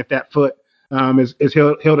practicing and if that foot is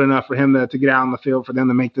healed enough for him to get out on the field for them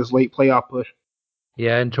to make this late playoff push.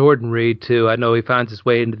 Yeah, and Jordan Reed, too. I know he finds his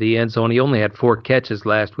way into the end zone. He only had 4 catches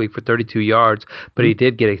last week for 32 yards, but he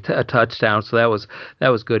did get a touchdown, so that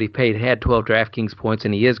was good. He had 12 DraftKings points,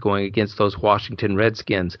 and he is going against those Washington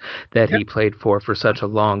Redskins that he played for such a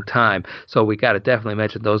long time. So we got to definitely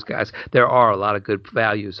mention those guys. There are a lot of good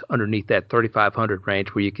values underneath that 3,500 range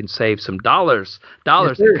where you can save some dollars.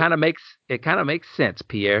 Yes, It kind of makes sense,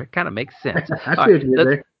 Pierre. It kind of makes sense. I see what you did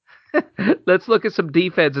there. Let's look at some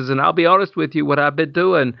defenses, and I'll be honest with you. What I've been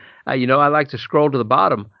doing, I like to scroll to the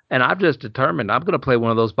bottom, and I've just determined I'm going to play one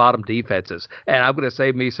of those bottom defenses, and I'm going to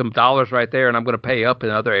save me some dollars right there, and I'm going to pay up in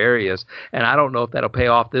other areas. And I don't know if that'll pay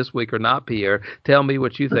off this week or not, Pierre. Tell me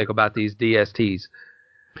what you think about these DSTs.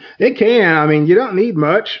 It can. I mean, you don't need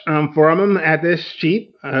much for them at this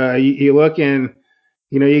cheap. You look and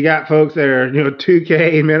you got folks that are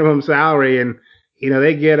 2K minimum salary, and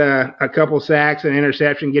they get a couple sacks and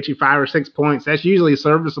interception, get you 5 or 6 points. That's usually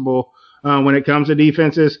serviceable when it comes to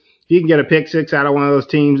defenses. If you can get a pick six out of one of those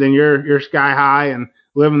teams, then you're sky high and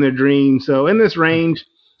living the dream. So in this range,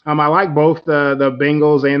 I like both the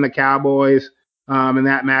Bengals and the Cowboys in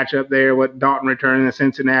that matchup there with Dalton returning to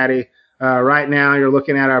Cincinnati. Right now, you're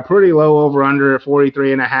looking at a pretty low over-under at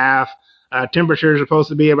 43.5. Temperatures are supposed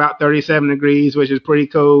to be about 37 degrees, which is pretty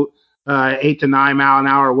cold. 8 to 9 mile an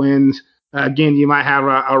hour winds. Again, you might have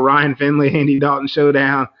a Ryan Finley, Andy Dalton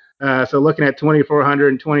showdown. So looking at 2,400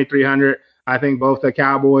 and 2,300, I think both the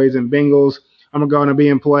Cowboys and Bengals are going to be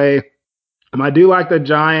in play. I do like the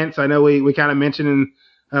Giants. I know we kind of mentioned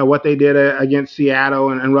what they did against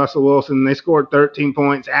Seattle and Russell Wilson. They scored 13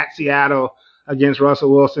 points at Seattle against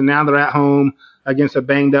Russell Wilson. Now they're at home against a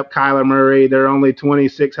banged up Kyler Murray. They're only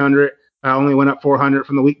 2,600. Only went up 400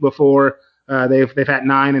 from the week before. They've had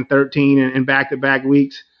 9 and 13 in back-to-back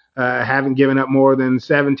weeks. Haven't given up more than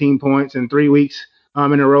 17 points in 3 weeks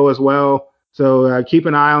in a row as well. So keep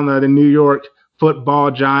an eye on the New York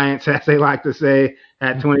football Giants, as they like to say,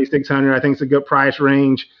 at 2,600. I think it's a good price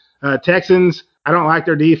range. Texans, I don't like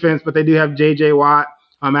their defense, but they do have J.J. Watt.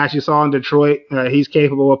 As you saw in Detroit, he's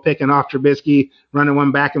capable of picking off Trubisky, running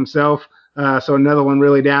one back himself. So another one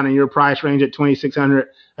really down in your price range at 2,600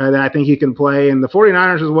 that I think you can play. And the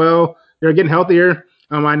 49ers as well, they're getting healthier.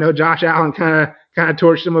 I know Josh Allen kind of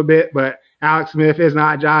torched them a bit, but Alex Smith is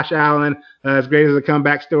not Josh Allen. As great as a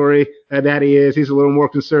comeback story that he is, he's a little more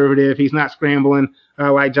conservative. He's not scrambling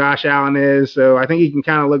like Josh Allen is. So I think you can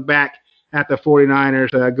kind of look back at the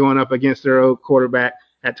 49ers going up against their old quarterback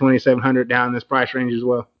at 2,700 down in this price range as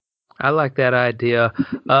well. I like that idea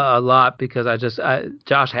a lot because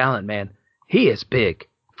Josh Allen, man, he is big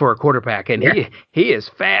for a quarterback, and he is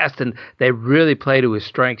fast, and they really play to his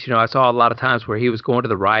strengths. I saw a lot of times where he was going to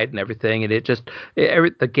the right and everything, and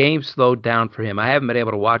the game slowed down for him. I haven't been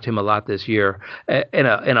able to watch him a lot this year in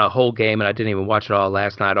a whole game, and I didn't even watch it all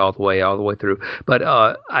last night all the way through. But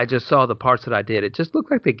I just saw the parts that I did. It just looked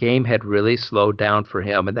like the game had really slowed down for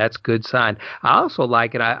him, and that's a good sign. I also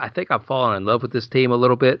like it. I think I've fallen in love with this team a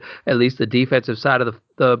little bit, at least the defensive side of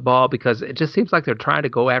the ball, because it just seems like they're trying to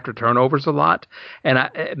go after turnovers a lot, and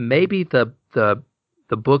maybe the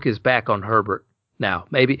book is back on Herbert now.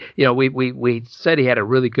 Maybe we said he had a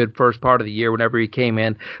really good first part of the year whenever he came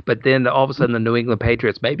in, but then all of a sudden the New England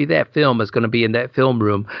Patriots, maybe that film is going to be in that film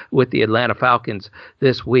room with the Atlanta Falcons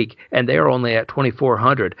this week, and they're only at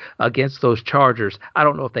 2,400 against those Chargers. I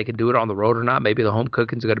don't know if they can do it on the road or not. Maybe the home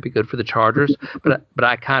cooking's going to be good for the Chargers, but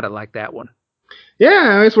I kind of like that one.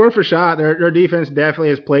 Yeah, it's worth a shot. Their defense definitely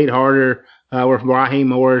has played harder with Raheem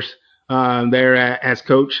Morris there as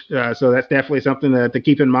coach. So that's definitely something to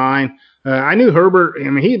keep in mind. I knew Herbert,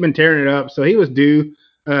 he had been tearing it up, so he was due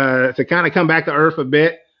to kind of come back to earth a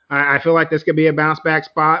bit. I feel like this could be a bounce back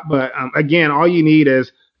spot. But again, all you need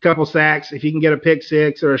is couple sacks. If he can get a pick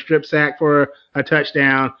six or a strip sack for a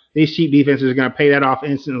touchdown, these cheap defenses are going to pay that off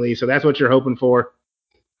instantly. So that's what you're hoping for.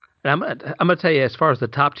 And I'm gonna tell you, as far as the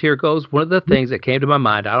top tier goes, one of the things that came to my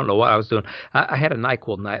mind, I don't know what I was doing. I had a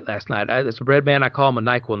NyQuil night last night. As a bread man, I call him a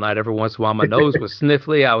NyQuil night every once in a while. My nose was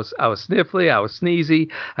sniffly. I was sniffly. I was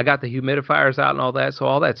sneezy. I got the humidifiers out and all that, so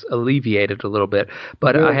all that's alleviated a little bit.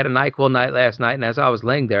 But I Good. had a NyQuil night last night, and as I was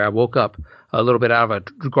laying there, I woke up a little bit out of a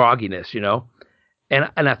grogginess,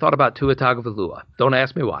 and I thought about Tua Tagovailoa. Don't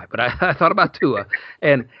ask me why, but I thought about Tua,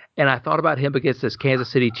 and and I thought about him against this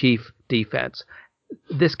Kansas City Chief defense.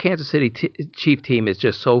 This Kansas City Chief team is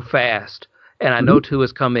just so fast. And I know Mhm.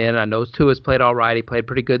 Tua's come in. I know Tua's played all right. He played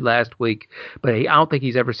pretty good last week, but I don't think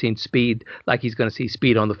he's ever seen speed like he's going to see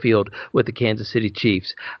speed on the field with the Kansas City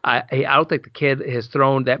Chiefs. I don't think the kid has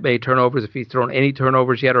thrown that many turnovers, if he's thrown any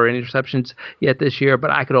turnovers yet or any interceptions yet this year.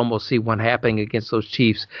 But I could almost see one happening against those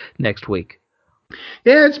Chiefs next week.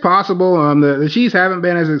 Yeah, it's possible. The Chiefs haven't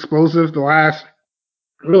been as explosive the last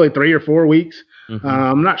really 3 or 4 weeks. Hmm.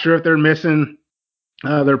 I'm not sure if they're missing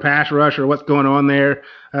their pass rush or what's going on there,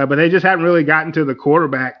 but they just haven't really gotten to the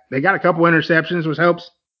quarterback. They got a couple interceptions, which helps.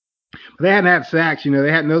 But they hadn't had sacks.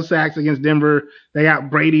 They had no sacks against Denver. They got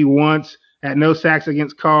Brady once, had no sacks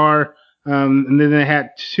against Carr, and then they had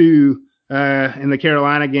two in the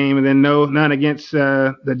Carolina game, and then none against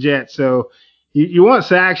the Jets. So you want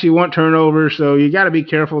sacks, you want turnovers, so you got to be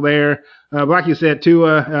careful there. But like you said,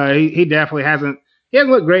 Tua, he definitely hasn't. He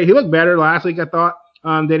hasn't looked great. He looked better last week, I thought,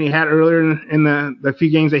 than he had earlier in the few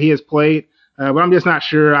games that he has played. But I'm just not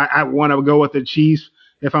sure. I want to go with the Chiefs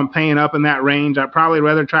if I'm paying up in that range. I'd probably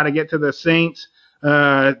rather try to get to the Saints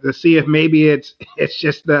to see if maybe it's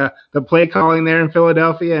just the play calling there in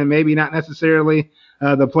Philadelphia and maybe not necessarily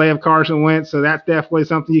the play of Carson Wentz. So that's definitely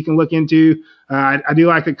something you can look into. I do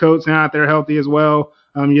like the Colts now that they're healthy as well.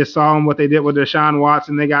 You saw them what they did with Deshaun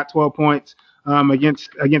Watson. They got 12 points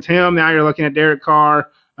against him. Now you're looking at Derek Carr.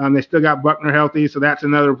 They still got Buckner healthy, so that's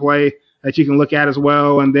another play that you can look at as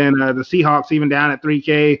well. And then the Seahawks, even down at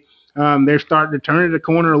 3K, they're starting to turn it a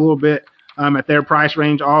corner a little bit at their price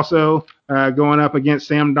range. Also, going up against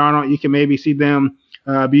Sam Darnold, you can maybe see them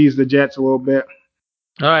abuse the Jets a little bit.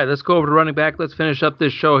 All right, let's go over to running back. Let's finish up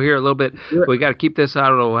this show here a little bit. Sure. We got to keep this. I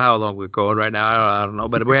don't know how long we're going right now. I don't know,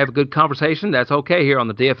 but we have a good conversation. That's okay here on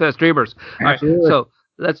the DFS Dreamers. All right, Absolutely. so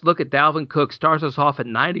let's look at Dalvin Cook. Starts us off at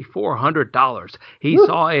 $9,400. He Woo.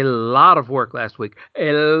 saw a lot of work last week.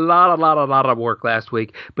 A lot of work last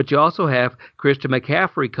week. But you also have Christian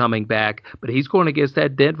McCaffrey coming back, but he's going against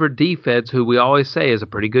that Denver defense, who we always say is a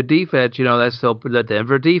pretty good defense. That's still the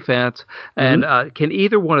Denver defense. Mhm. And can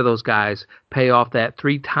either one of those guys pay off that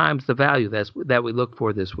 3 times the value that we look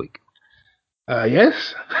for this week?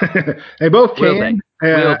 Yes, they both Will they? can.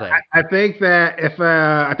 Will they? I think that if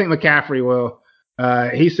I think McCaffrey will.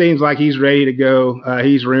 He seems like he's ready to go.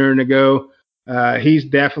 He's rearing to go. He's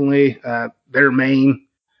definitely their main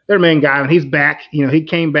guy. When he's back, he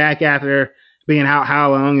came back after being out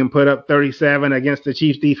how long and put up 37 against the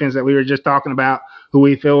Chiefs defense that we were just talking about, who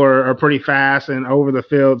we feel are pretty fast and over the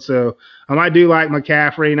field. So I do like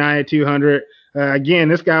McCaffrey, 9,200. Again,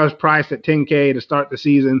 this guy was priced at 10K to start the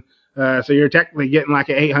season. So you're technically getting like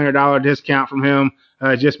an $800 discount from him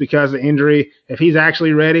just because of the injury. If he's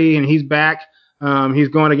actually ready and he's back, he's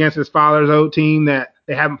going against his father's old team that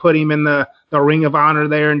they haven't put him in the ring of honor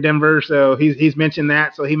there in Denver. So he's mentioned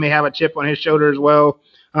that. So he may have a chip on his shoulder as well,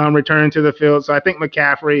 returning to the field. So I think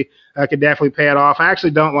McCaffrey could definitely pay it off. I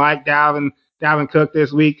actually don't like Dalvin Cook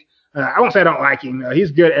this week. I won't say I don't like him.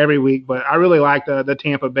 He's good every week, but I really like the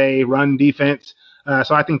Tampa Bay run defense.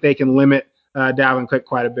 So I think they can limit Dalvin Cook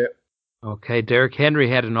quite a bit. Okay, Derrick Henry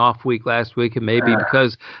had an off week last week, and maybe Uh,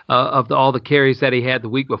 because of all the carries that he had the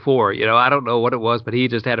week before. I don't know what it was, but he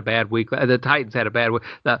just had a bad week. The Titans had a bad week.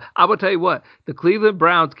 Now, I will tell you what: the Cleveland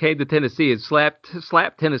Browns came to Tennessee and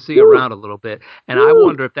slapped Tennessee woo, around a little bit, and I woo.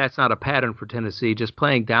 wonder if that's not a pattern for Tennessee, just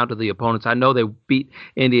playing down to the opponents. I know they beat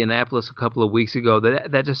Indianapolis a couple of weeks ago.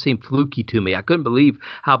 That just seemed fluky to me. I couldn't believe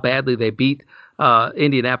how badly they beat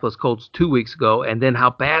Indianapolis Colts 2 weeks ago, and then how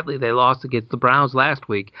badly they lost against the Browns last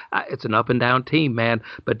week. It's an up and down team, man.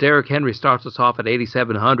 But Derrick Henry starts us off at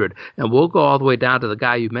 8,700, and we'll go all the way down to the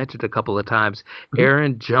guy you mentioned a couple of times, Mhm.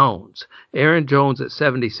 Aaron Jones. Aaron Jones at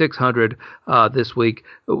 7,600 this week.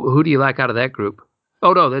 Who do you like out of that group?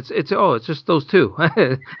 Oh no, it's just those two.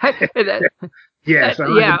 Hey, Yes, I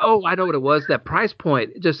like it. yeah. Oh, I know what it was. That price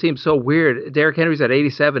point just seems so weird. Derrick Henry's at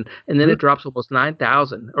 87, and then Mhm. it drops almost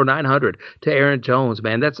 9,000 or 900 to Aaron Jones.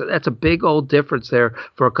 Man, that's a big old difference there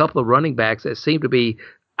for a couple of running backs that seem to be,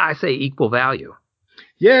 I say, equal value.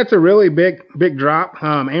 Yeah, it's a really big drop.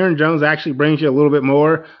 Aaron Jones actually brings you a little bit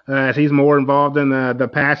more as he's more involved in the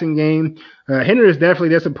passing game. Henry is definitely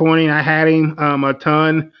disappointing. I had him a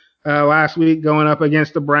ton last week going up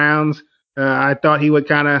against the Browns. I thought he would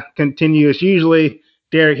kind of continue. It's usually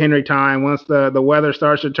Derrick Henry time. Once the weather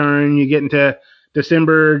starts to turn, you get into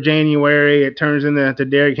December, January, it turns into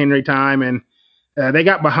Derrick Henry time, and they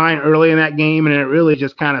got behind early in that game, and it really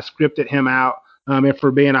just kind of scripted him out. If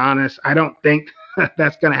we're being honest, I don't think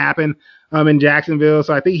that's going to happen in Jacksonville.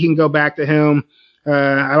 So I think he can go back to him.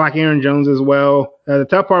 I like Aaron Jones as well. The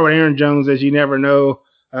tough part with Aaron Jones is you never know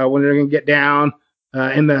when they're going to get down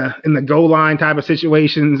in the goal line type of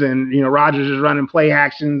situations, and Rodgers is running play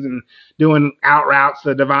actions and doing out routes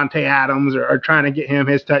to Devontae Adams or trying to get him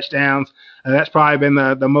his touchdowns. That's probably been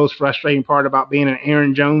the most frustrating part about being an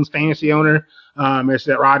Aaron Jones fantasy owner. Is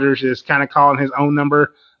that Rodgers is kind of calling his own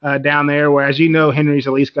number down there, whereas Henry's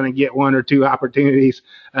at least going to get one or two opportunities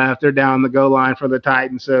if they're down the goal line for the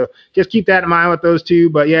Titans. So just keep that in mind with those two.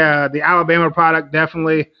 But yeah, the Alabama product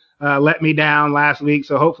definitely let me down last week.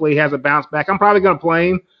 So hopefully he has a bounce back. I'm probably going to play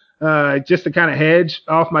him just to kind of hedge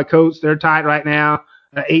off my Colts. They're tied right now,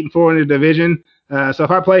 8-4 in the division. So if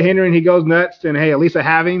I play Henry and he goes nuts, then hey, at least I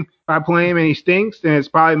have him. If I play him and he stinks, then it's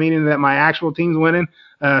probably meaning that my actual team's winning.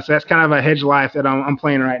 So that's kind of a hedge life that I'm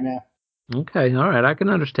playing right now. Okay, all right, I can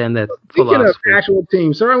understand that Speaking of philosophy. actual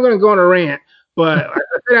teams, sorry I'm going to go on a rant, but I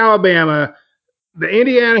said Alabama, the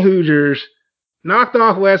Indiana Hoosiers knocked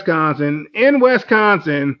off Wisconsin. In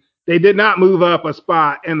Wisconsin, they did not move up a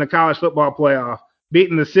spot in the college football playoff,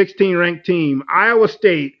 beating the 16 ranked team. Iowa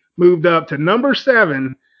State moved up to number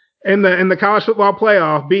 7 in the college football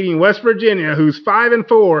playoff, beating West Virginia, who's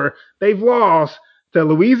 5-4. They've lost to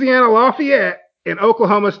Louisiana Lafayette and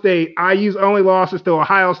Oklahoma State. IU's only losses to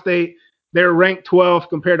Ohio State. They're ranked 12th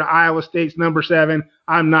compared to Iowa State's number 7.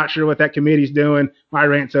 I'm not sure what that committee's doing. My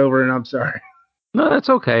rant's over, and I'm sorry. No, that's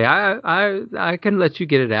okay. I can let you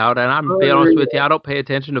get it out. And I'm be honest with you, I don't pay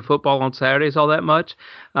attention to football on Saturdays all that much.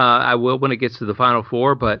 I will when it gets to the Final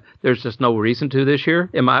Four, but there's just no reason to this year,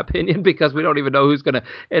 in my opinion, because we don't even know who's going to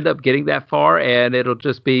end up getting that far, and it'll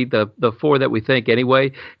just be the four that we think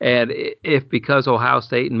anyway. And if because Ohio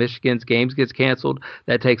State and Michigan's games gets canceled,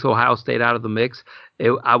 that takes Ohio State out of the mix.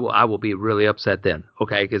 I will be really upset then,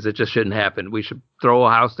 okay, because it just shouldn't happen. We should throw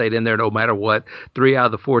Ohio State in there no matter what. 3 out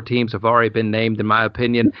of the 4 teams have already been named, in my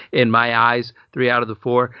opinion, in my eyes, 3 out of the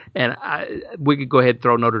 4. And we could go ahead and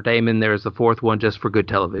throw Notre Dame in there as the 4th one just for good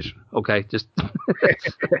television, okay? Just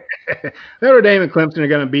Notre Dame and Clemson are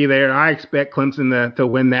going to be there. I expect Clemson to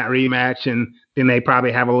win that rematch, and then they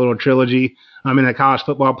probably have a little trilogy in the college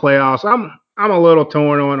football playoffs. I'm a little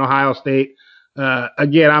torn on Ohio State.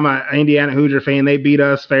 Again, I'm an Indiana Hoosier fan. They beat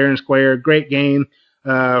us fair and square. Great game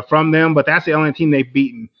from them, but that's the only team they've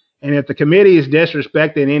beaten. And if the committee is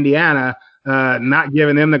disrespecting Indiana, not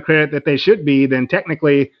giving them the credit that they should be, then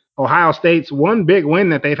technically Ohio State's one big win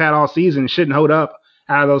that they've had all season shouldn't hold up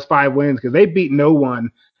out of those 5 wins because they beat no one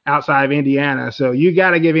outside of Indiana. So you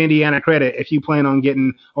got to give Indiana credit if you plan on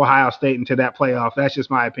getting Ohio State into that playoff. That's just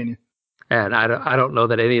my opinion. And I don't know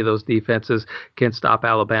that any of those defenses can stop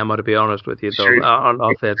Alabama, to be honest with you, though, on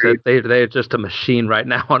offense. They're just a machine right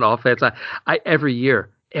now on offense. I every year,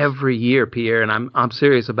 Pierre, and I'm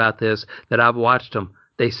serious about this, that I've watched them,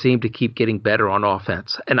 they seem to keep getting better on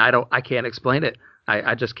offense. And I can't explain it.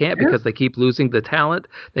 I just can't because they keep losing the talent.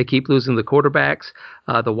 They keep losing the quarterbacks,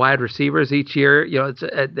 the wide receivers each year.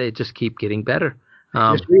 They just keep getting better.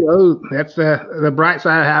 Just reload. That's the bright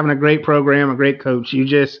side of having a great program, a great coach.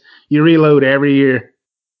 You reload every year.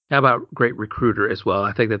 How about great recruiter as well?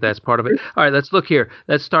 I think that's part of it. All right, let's look here.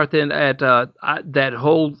 Let's start then at that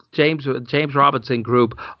whole James Robinson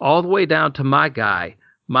group, all the way down to my guy.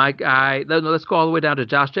 No, let's go all the way down to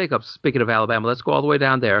Josh Jacobs. Speaking of Alabama, let's go all the way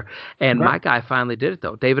down there. And my guy finally did it,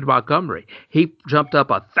 though. David Montgomery. He jumped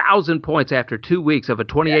up 1,000 points after 2 weeks of a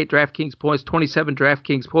 28 DraftKings points, 27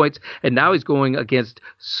 DraftKings points, and now he's going against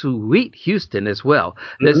sweet Houston as well.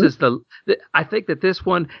 Mm-hmm. This is I think that this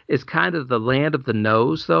one is kind of the land of the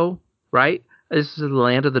nose, though, right? This is the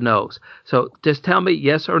land of the nose. So just tell me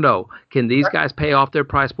yes or no. Can these guys pay off their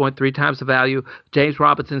price point 3 times the value? James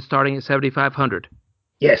Robinson starting at 7,500.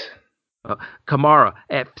 Yes. Kamara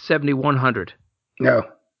at 7,100. No.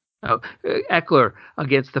 Eckler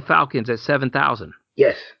against the Falcons at 7,000.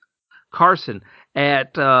 Yes. Carson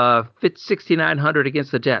at 6,900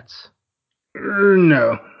 against the Jets.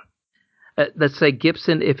 No. Let's say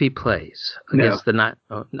Gibson if he plays against the nine.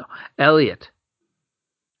 Oh, no. Elliott.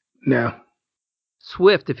 No.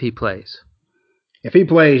 Swift if he plays. If he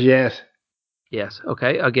plays, yes. Yes.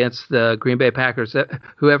 Okay. Against the Green Bay Packers,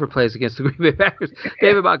 whoever plays against the Green Bay Packers,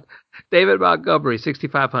 David Mon- David Montgomery,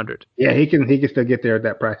 6,500. Yeah, he can still get there at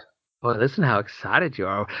that price. Well, listen how excited you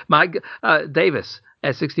are. Davis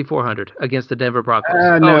at 6,400 against the Denver Broncos.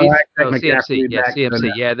 Oh, No, I he's expect McCaffrey to CMC. be Yes, back. So CMC.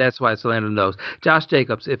 no. Yeah, that's why it's landing those. Josh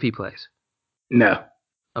Jacobs, if he plays. No.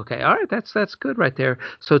 Okay, all right, that's good right there.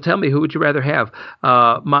 So tell me, who would you rather have,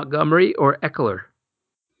 Montgomery or Eckler?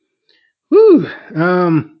 Woo.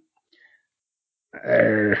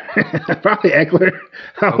 Probably Eckler.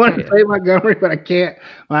 I want to Okay, say Montgomery, but I can't.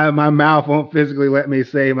 My mouth won't physically let me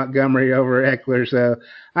say Montgomery over Eckler. So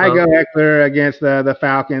I go well, Eckler against the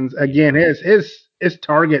Falcons. Again, his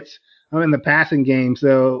targets in the passing game.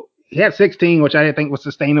 So he had 16, which I didn't think was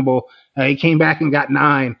sustainable. He came back and got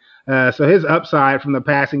 9. So his upside from the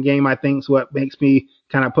passing game, I think, is what makes me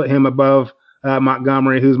kind of put him above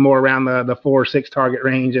Montgomery, who's more around the 4-6 target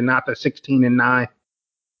range and not the 16 and 9.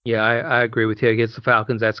 yeah, I agree with you. Against the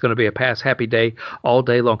Falcons, that's going to be a pass happy day all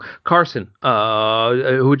day long. Carson,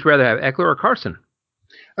 who would you rather have, Eckler or Carson?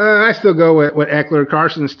 I still go with Eckler.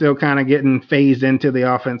 Carson's still kind of getting phased into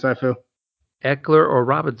the offense, I feel. Eckler or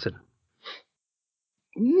Robinson?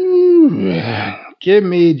 Give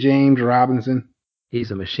me James Robinson.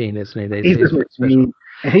 He's a machine, isn't he? He's He's a pretty special. machine.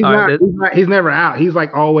 And he's All right, not, he's not, he's never out. He's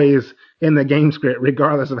like always in the game script,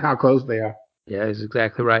 regardless of how close they are. yeah, he's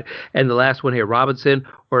exactly right. And the last one here, Robinson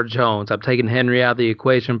or Jones? I'm taking Henry out of the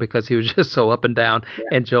equation because he was just so up and down,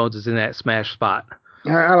 and Jones is in that smash spot.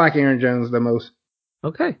 I like Aaron Jones the most.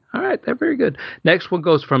 Okay, all right, they're very good. Next one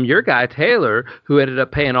goes from your guy Taylor, who ended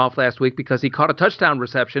up paying off last week because he caught a touchdown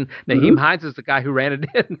reception. Naheem Mm-hmm. Hines is the guy who ran it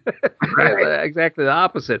in. Right. Exactly the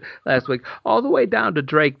opposite last week, all the way down to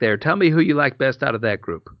Drake. There, tell me who you like best out of that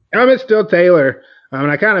group. It's still Taylor. And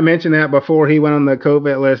I kind of mentioned that before he went on the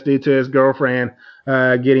COVID list due to his girlfriend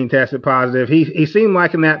getting tested positive. He seemed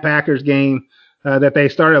like in that Packers game that they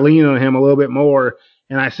started leaning on him a little bit more.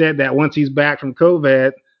 And I said that once he's back from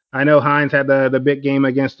COVID, I know Hines had the big game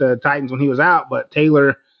against the Titans when he was out, but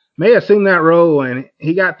Taylor may assume that role. And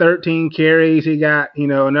he got 13 carries. He got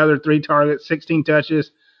another 3 targets, 16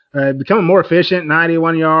 touches, becoming more efficient,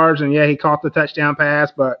 91 yards. And yeah, he caught the touchdown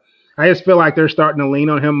pass, but I just feel like they're starting to lean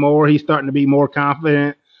on him more. He's starting to be more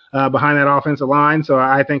confident behind that offensive line. So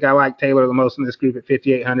I think I like Taylor the most in this group at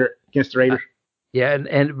 5,800 against the Uh, Raiders. yeah, and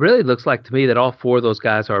it really looks like to me that all four of those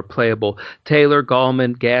guys are playable. Taylor,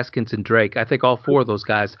 Gallman, Gaskins, and Drake. I think all four of those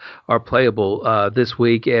guys are playable this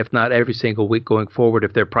week, if not every single week going forward,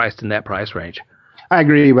 if they're priced in that price range. I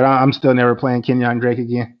agree, but I'm still never playing Kenyon Drake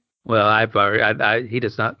again. Well, I've already, he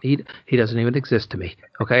does not, he doesn't even exist to me.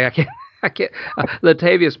 Okay, I can't. I can't.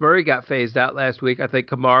 Latavius Murray got phased out last week. I think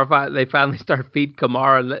Kamara. They finally start feeding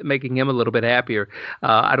Kamara, and making him a little bit happier.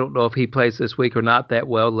 I don't know if he plays this week or not that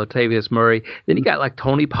well. Latavius Murray. Then you got like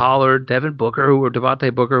Tony Pollard, Devin Booker, or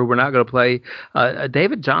Devontae Booker, who we're not going to play.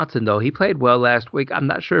 David Johnson, though, he played well last week. I'm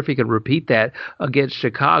not sure if he can repeat that against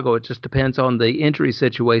Chicago. It just depends on the injury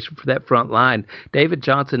situation for that front line. David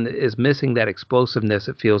Johnson is missing that explosiveness.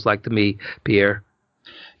 It feels like to me, Pierre.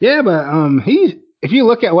 Yeah, but if you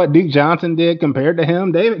look at what Duke Johnson did compared to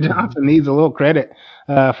him, David Mhm. Johnson needs a little credit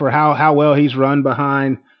for how well he's run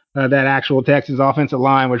behind that actual Texas offensive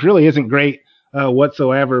line, which really isn't great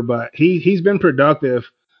whatsoever. But he's been productive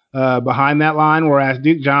behind that line, whereas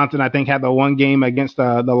Duke Johnson I think had the one game against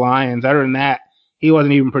the Lions. Other than that, he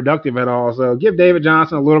wasn't even productive at all. So give David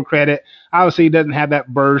Johnson a little credit. Obviously, he doesn't have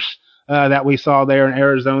that burst that we saw there in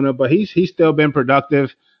Arizona, but he's still been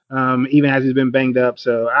productive even as he's been banged up.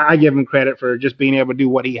 So I give him credit for just being able to do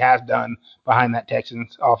what he has done behind that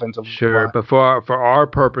Texans offensive Sure, line. but for our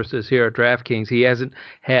purposes here at DraftKings, he hasn't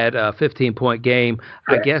had a 15-point game,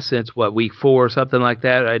 I Correct. guess, since what, week 4 or something like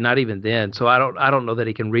that. Not even then. So I don't know that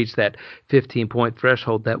he can reach that 15-point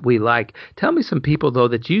threshold that we like. Tell me some people though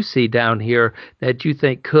that you see down here that you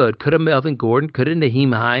think could a Melvin Gordon, could a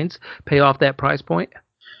Naheem Hines pay off that price point?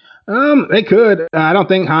 They could. I don't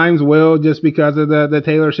think Himes will just because of the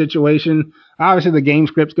Taylor situation. Obviously, the game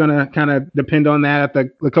script's going to kind of depend on that. If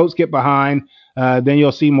the Colts get behind, then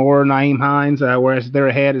you'll see more Naeem Hines, whereas their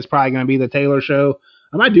ahead is probably going to be the Taylor show.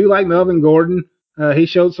 I do like Melvin Gordon. He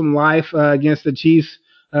showed some life against the Chiefs,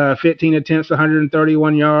 15 attempts,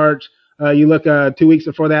 131 yards. You look 2 weeks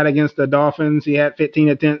before that against the Dolphins, he had 15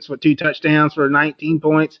 attempts with 2 touchdowns for 19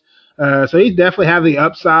 points. So he's definitely have the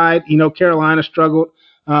upside. Carolina struggled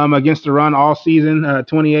against the run all season,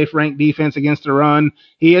 28th ranked defense against the run.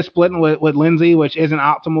 He is splitting with Lindsey, which isn't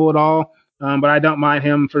optimal at all, but I don't mind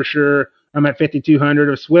him for sure. I'm at 5,200.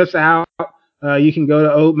 If Swift's out, you can go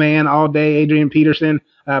to Oat Man all day. Adrian Peterson,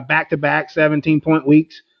 back to back 17-point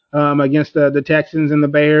weeks against the Texans and the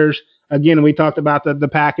Bears. again, we talked about the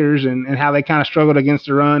Packers and how they kind of struggled against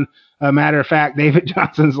the run. Matter of fact, David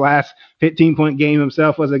Johnson's last 15-point game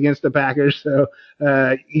himself was against the Packers. So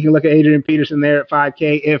you can look at Adrian Peterson there at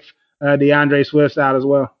 5K if DeAndre Swift's out as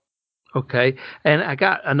well. Okay, and I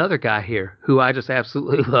got another guy here who I just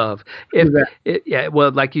absolutely love. If Who's that? yeah,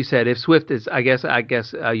 well, like you said, if Swift is, I guess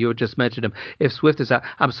you just mentioned him. If Swift is out,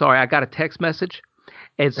 I'm sorry, I got a text message,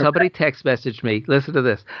 and Okay. somebody text messaged me. Listen to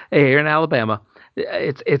this. Hey, here in Alabama,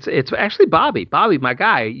 it's actually Bobby, my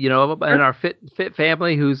guy. In our fit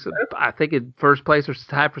family, who's I think in first place or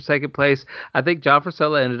tied for second place. I think John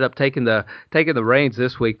Frisella ended up taking the reins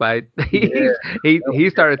this week by Yeah. he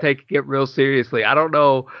started taking it real seriously. I don't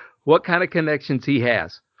know what kind of connections he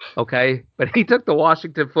has. Okay, but he took the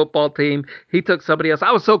Washington football team. He took somebody else.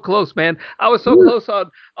 I was so close, man. I was so close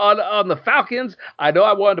on the Falcons. I know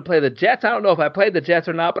I wanted to play the Jets. I don't know if I played the Jets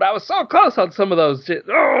or not, but I was so close on some of those.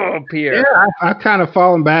 Oh, Yeah, Pierre. I kind of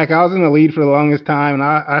fallen back. I was in the lead for the longest time, and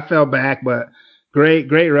I fell back. But great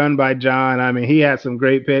run by John. I mean, he had some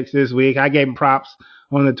great picks this week. I gave him props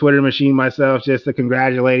on the Twitter machine myself just to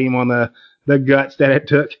congratulate him on the guts that it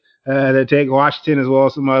took to take Washington as well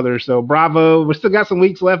as some others. So bravo. We still got some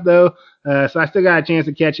weeks left though, so I still got a chance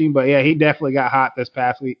to catch him. But yeah, he definitely got hot this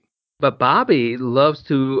past week. But Bobby loves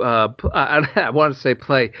to I want to say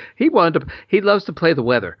play. He loves to play the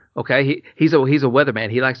weather. Okay, he's a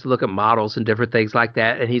weatherman. He likes to look at models and different things like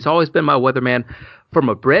that. And he's always been my weatherman from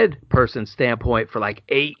a bred person standpoint for like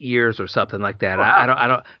 8 years or something like that. I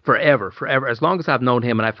don't forever as long as I've known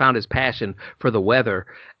him, and I found his passion for the weather.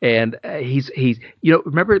 And he's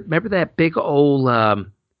remember that big old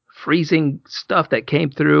freezing stuff that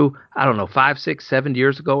came through, I don't know, 5, 6, 7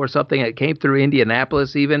 years ago or something. It came through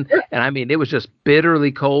Indianapolis even. And I mean, it was just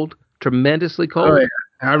bitterly cold, tremendously Oh yeah, cold.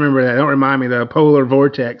 I remember that. Don't remind me the polar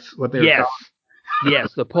vortex, what they were Yes. calling.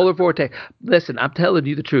 Yes, the polar vortex. Listen, I'm telling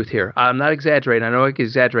you the truth here. I'm not exaggerating. I know I can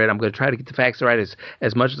exaggerate. I'm going to try to get the facts right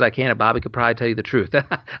as much as I can. And Bobby could probably tell you the truth.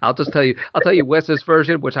 I'll tell you Wes's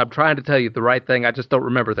version, which I'm trying to tell you the right thing. I just don't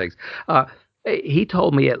remember things. Uh, he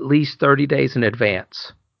told me at least 30 days in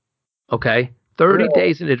advance. Okay. 30 Really?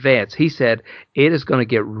 days in advance. He said it is going to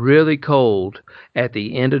get really cold at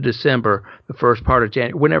the end of December, the first part of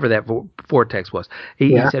January, whenever that vortex was.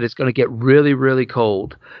 He Yeah. said it's going to get really, really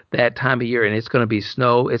cold that time of year, and it's going to be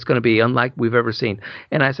snow. It's going to be unlike we've ever seen.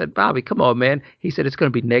 And I said, Bobby, come on, man. He said it's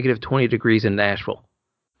going to be negative 20 degrees in Nashville.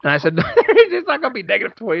 And I said, it's not going to be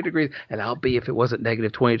negative 20 degrees. And I'll be if it wasn't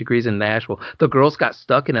negative 20 degrees in Nashville. The girls got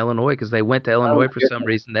stuck in Illinois because they went to Oh Illinois my for some goodness.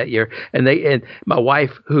 reason that year. And my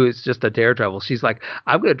wife, who is just a daredevil, she's like,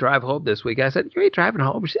 I'm going to drive home this week. I said, you ain't driving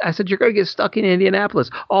home. I said, you're going to get stuck in Indianapolis.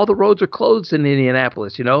 All the roads are closed in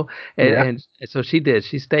Indianapolis. And, Yeah. and so she did.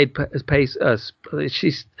 She stayed pace.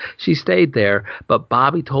 She stayed there. But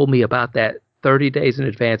Bobby told me about that 30 days in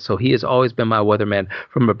advance. So he has always been my weatherman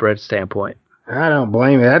from a bread standpoint. I don't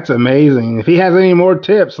blame you. That's amazing. If he has any more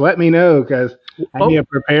tips, let me know because I need Oh, to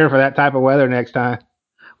prepare for that type of weather next time.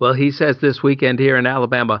 well, he says this weekend here in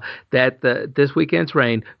Alabama that this weekend's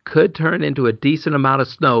rain could turn into a decent amount of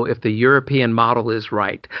snow if the European model is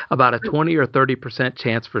right. About a 20 or 30%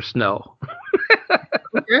 chance for snow.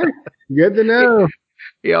 Okay, good to know.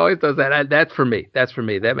 He always does that. That's for me. That's for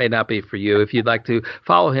me. That may not be for you. If you'd like to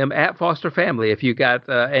follow him at Foster Family, if you got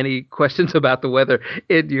any questions about the weather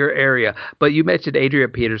in your area. But you mentioned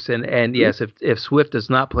Adrian Peterson, and yes, if Swift does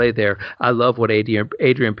not play there, I love what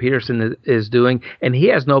Adrian Peterson is doing, and he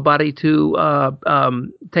has nobody to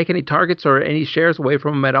take any targets or any shares away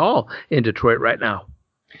from him at all in Detroit right now.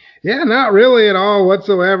 Yeah, not really at all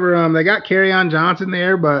whatsoever. They got on Johnson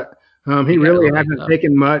there, but he He got really okay. hasn't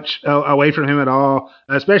taken much away from him at all.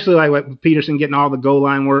 Especially like with Peterson getting all the goal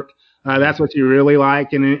line work. Yeah. That's what you really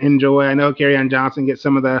like and enjoy. I know on Johnson gets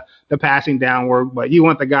some of the passing down work, but you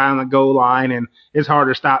want the guy on the goal line, and it's hard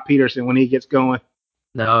to stop Peterson when he gets going.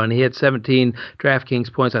 No, and he had 17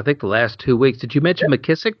 DraftKings points, I think, the last 2 weeks. Did you mention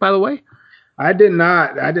McKissick, by the way? I did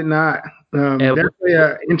not. I did not. And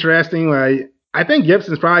Definitely interesting. I think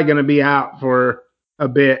Gibson's probably going to be out for a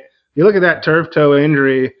bit. You look at that turf toe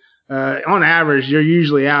injury. On average, you're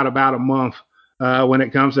usually out about a month when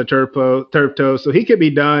it comes to turf toe. So he could be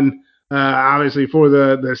done, obviously, for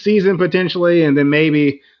the season potentially, and then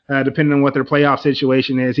maybe depending on what their playoff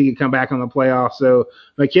situation is, he could come back on the playoffs. So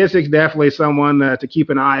McKissick's definitely someone to keep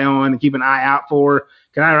an eye on and keep an eye out for.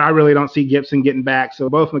 'Cause I really don't see Gibson getting back. So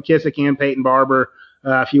both McKissick and Peyton Barber,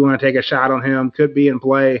 if you want to take a shot on him, could be in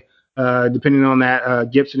play depending on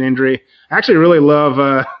that Gibson injury. I actually really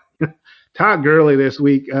love Todd Gurley this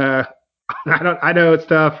week. I know it's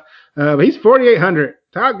tough, but he's 4,800.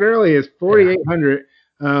 Todd Gurley is yeah, 4,800.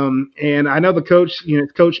 And I know the coach,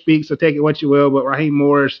 coach speaks, so take it what you will. But Raheem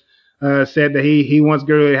Morris, said that he wants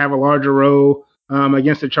Gurley to have a larger role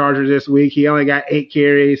against the Chargers this week. He only got 8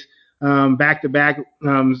 carries back-to-back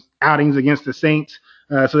outings against the Saints,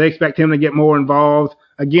 so they expect him to get more involved.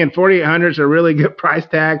 Again, 4,800 is a really good price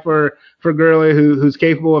tag for Gurley, who's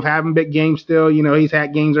capable of having big games still. He's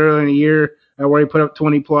had games earlier in the year where he put up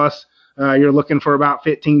 20 plus. You're looking for about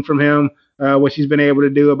 15 from him, which he's been able to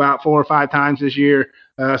do about 4 or 5 times this year.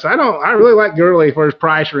 So I really like Gurley for his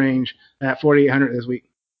price range at 4,800 this week.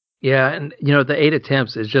 Yeah, and the 8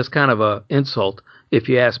 attempts is just kind of a insult, if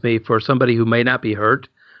you ask me, for somebody who may not be hurt,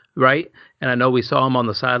 right? And I know we saw him on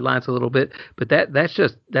the sidelines a little bit, but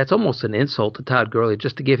that's almost an insult to Todd Gurley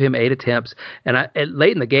just to give him 8 attempts. And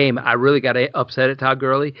late in the game, I really got upset at Todd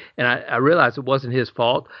Gurley, and I realized it wasn't his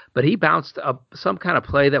fault, but he bounced up some kind of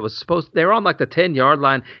play that was they were on like the 10-yard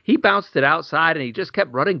line. He bounced it outside, and he just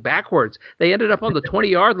kept running backwards. They ended up on the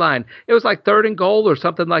 20-yard line. It was like 3rd and goal or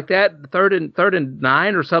something like that, third and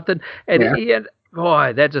 9 or something, and Yeah. he had.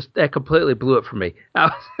 Boy, that completely blew it for me.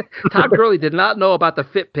 Todd Gurley did not know about the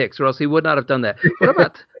fit picks, or else he would not have done that.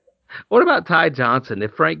 What about Ty Johnson?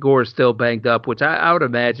 If Frank Gore is still banged up, which I would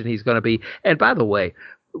imagine he's going to be. And by the way,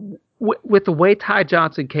 with the way Ty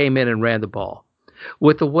Johnson came in and ran the ball,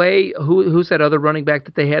 with the way who's that other running back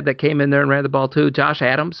that they had that came in there and ran the ball too? Josh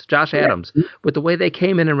Adams. With the way they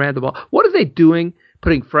came in and ran the ball, what are they doing?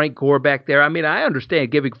 Putting Frank Gore back there. I mean, I understand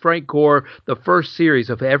giving Frank Gore the first series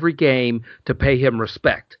of every game to pay him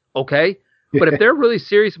respect. Okay. But if they're really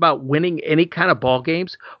serious about winning any kind of ball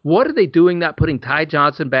games, what are they doing not putting Ty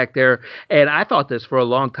Johnson back there? And I thought this for a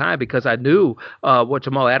long time because I knew what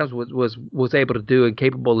Jamal Adams was able to do and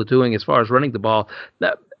capable of doing as far as running the ball.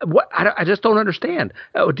 I just don't understand.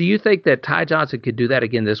 Do you think that Ty Johnson could do that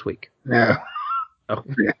again this week? No. Oh.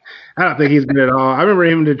 I don't think he's good at all. I remember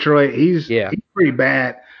him in Detroit. He's pretty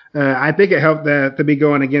bad. I think it helped to be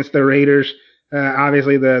going against the Raiders.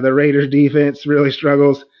 Obviously, the Raiders defense really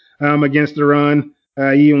struggles against the run.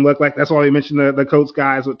 You even look like that's why we mentioned the Colts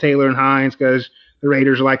guys with Taylor and Hines, because the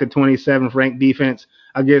Raiders are like the 27th ranked defense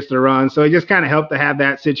against the run. So it just kind of helped to have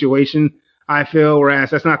that situation, I feel,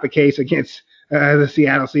 whereas that's not the case against the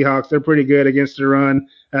Seattle Seahawks. They're pretty good against the run.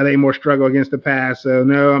 They more struggle against the pass. So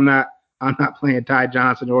no, I'm not playing Ty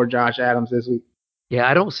Johnson or Josh Adams this week. Yeah,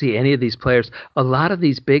 I don't see any of these players. A lot of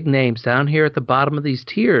these big names down here at the bottom of these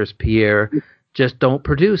tiers, Pierre, just don't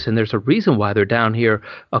produce. And there's a reason why they're down here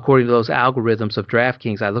according to those algorithms of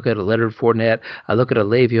DraftKings. I look at a Leonard Fournette, I look at a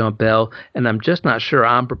Le'Veon Bell, and I'm just not sure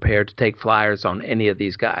I'm prepared to take flyers on any of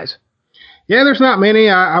these guys. Yeah, there's not many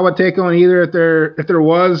I would take on either. If there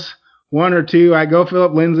was one or two, I go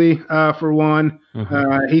Philip Lindsay for one.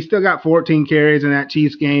 He still got 14 carries in that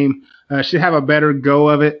Chiefs game. Should have a better go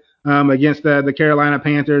of it against the Carolina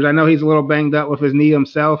Panthers. I know he's a little banged up with his knee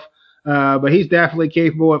himself, but he's definitely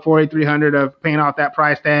capable at 4,300 of paying off that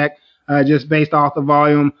price tag just based off the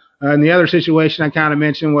volume. And the other situation I kind of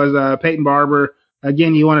mentioned was Peyton Barber.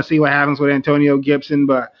 Again, you want to see what happens with Antonio Gibson,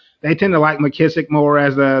 but they tend to like McKissick more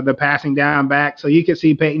as the passing down back. So you could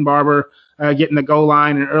see Peyton Barber getting the goal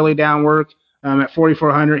line and early down work at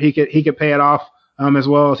 4,400. He could pay it off as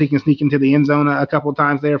well as he can sneak into the end zone a couple of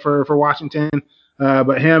times there for Washington.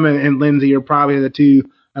 But him and Lindsay are probably the two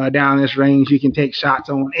down this range you can take shots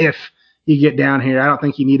on if you get down here. I don't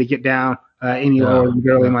think you need to get down any lower than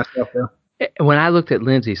Gurley myself, though. When I looked at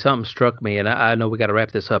Lindsay, something struck me, and I know we got to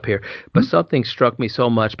wrap this up here, but something struck me so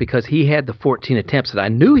much because he had the 14 attempts, and I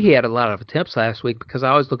knew he had a lot of attempts last week because I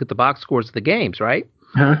always look at the box scores of the games, right?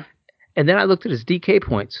 And then I looked at his DK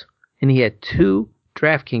points, and he had 2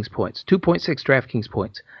 DraftKings points, 2.6 DraftKings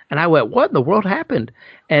points. And I went, what in the world happened?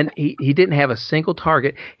 And he didn't have a single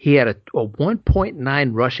target. He had a 1.9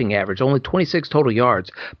 rushing average, only 26 total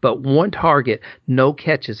yards, but 1 target, no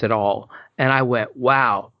catches at all. And I went,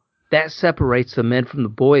 wow. That separates the men from the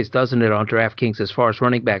boys, doesn't it, on DraftKings as far as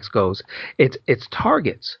running backs goes? It's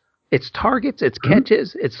targets. It's targets, it's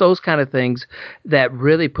catches, it's those kind of things that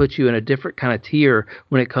really put you in a different kind of tier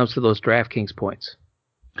when it comes to those DraftKings points.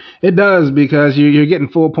 It does, because you're getting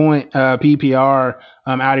full point PPR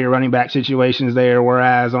out of your running back situations there,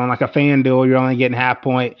 whereas on like a FanDuel, you're only getting half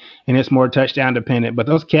point and it's more touchdown dependent. But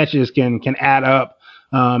those catches can add up,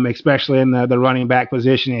 especially in the running back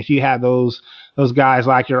position. If you have those guys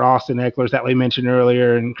like your Austin Eckler's that we mentioned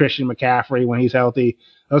earlier and Christian McCaffrey when he's healthy,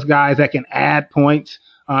 those guys that can add points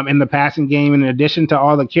in the passing game in addition to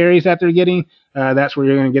all the carries that they're getting, that's where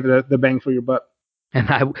you're going to get the bang for your buck.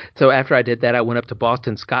 And so after I did that, I went up to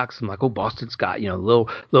Boston Scott. I'm like, oh, Boston Scott,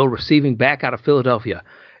 little receiving back out of Philadelphia.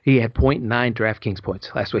 He had 0.9 DraftKings points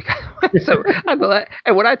last week. So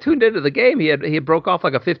and when I tuned into the game, he had broke off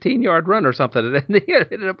like a 15-yard run or something, and he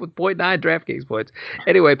ended up with 0.9 DraftKings points.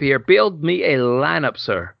 Anyway, Pierre, build me a lineup,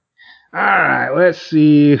 sir. All right, let's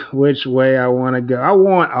see which way I want to go. I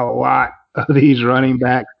want a lot of these running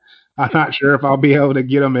backs. I'm not sure if I'll be able to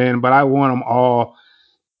get them in, but I want them all.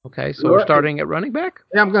 Okay, so we're Look, starting at running back.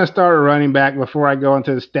 yeah, I'm going to start a running back before I go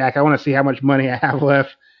into the stack. I want to see how much money I have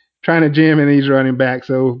left trying to jam in these running backs.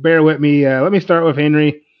 So bear with me. Let me start with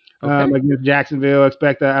Henry Okay. against Jacksonville.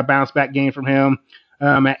 Expect a bounce back game from him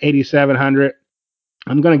at 8,700.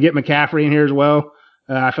 I'm going to get McCaffrey in here as well.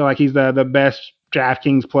 I feel like he's the best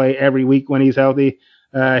DraftKings play every week when he's healthy.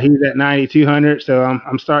 He's at 9,200, so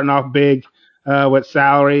I'm starting off big with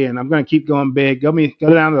salary, and I'm going to keep going big. Go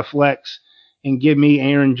down to the flex and give me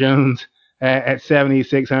Aaron Jones at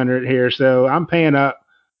 7,600 here. So I'm paying up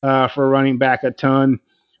for running back a ton.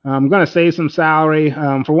 I'm going to save some salary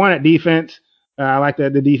for one at defense. I like the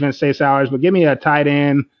defense save salaries, but give me a tight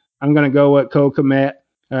end. I'm going to go with Cole Kmet.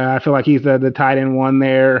 I feel like he's the tight end one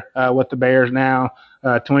there with the Bears now,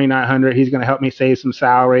 2,900. He's going to help me save some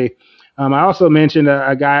salary. I also mentioned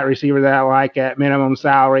a guy at receiver that I like at minimum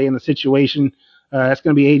salary in the situation. That's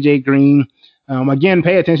going to be AJ Green. Again,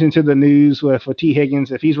 pay attention to the news with T.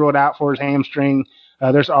 Higgins. If he's ruled out for his hamstring,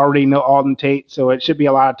 there's already no Alden Tate, so it should be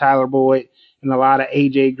a lot of Tyler Boyd and a lot of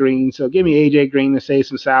AJ Green. So give me AJ Green to save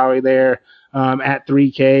some salary there at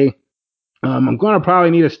 3K. I'm going to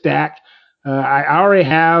probably need a stack. I already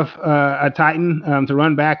have a Titan to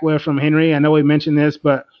run back with from Henry. I know we mentioned this,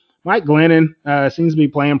 but Mike Glennon seems to be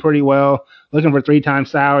playing pretty well. Looking for 3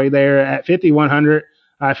 times salary there at 5,100.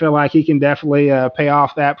 I feel like he can definitely pay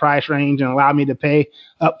off that price range and allow me to pay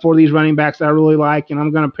up for these running backs I really like. And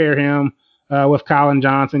I'm going to pair him with Colin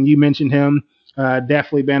Johnson. You mentioned him.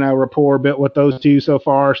 Definitely been a rapport built with those two so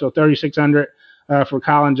far. So 3,600 for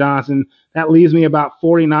Colin Johnson. That leaves me about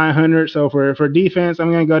 4,900. So for defense,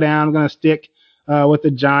 I'm going to go down. I'm going to stick with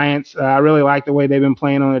the Giants. I really like the way they've been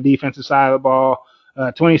playing on the defensive side of the ball.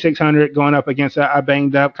 2,600 going up against a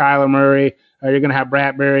banged up Kyler Murray. You're going to have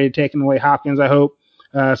Bradbury taking away Hopkins, I hope.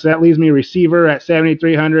 So that leaves me receiver at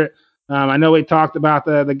 7,300. I know we talked about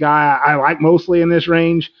the guy I like mostly in this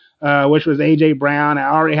range, which was A.J. Brown. I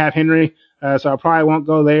already have Henry, so I probably won't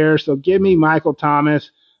go there. So give me Michael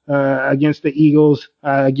Thomas against the Eagles.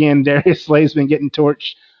 Again, Darius Slay's been getting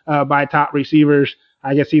torched by top receivers.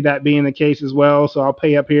 I can see that being the case as well. So I'll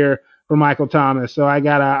pay up here for Michael Thomas. So I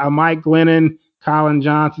got a Mike Glennon, Colin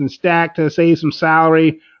Johnson stack to save some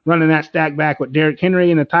salary, running that stack back with Derrick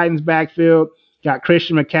Henry in the Titans backfield. Got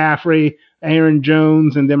Christian McCaffrey, Aaron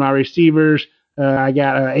Jones, and then my receivers. I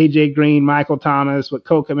got AJ Green, Michael Thomas with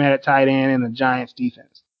Cole Kmet at tight end, and the Giants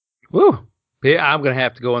defense. Woo. Yeah, I'm going to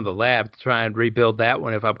have to go in the lab to try and rebuild that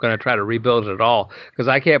one if I'm going to try to rebuild it at all, because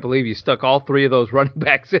I can't believe you stuck all 3 of those running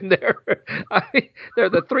backs in there. I mean, they're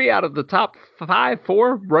the 3 out of the top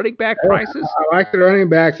 4 running back prices. I like the running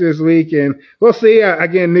backs this week, and we'll see.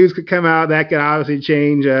 Again, news could come out that could obviously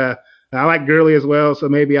change. I like Gurley as well, so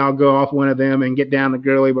maybe I'll go off one of them and get down to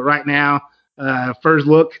Gurley. But right now, first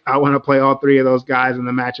look, I want to play all 3 of those guys in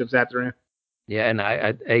the matchups that they're in. Yeah, and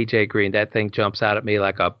AJ Green, that thing jumps out at me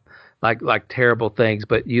like terrible things.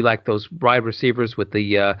 But you like those wide receivers with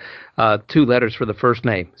the 2 letters for the first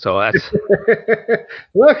name, so that's.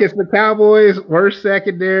 Look, it's the Cowboys' worst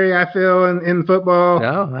secondary, I feel, in football.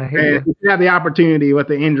 No, I hear And you. you have the opportunity with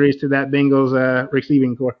the injuries to that Bengals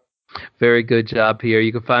receiving core. Very good job, Pierre.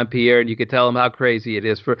 You can find Pierre and you can tell him how crazy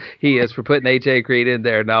he is for putting AJ Green in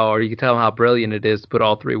there now, or you can tell him how brilliant it is to put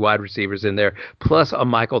all 3 wide receivers in there, plus a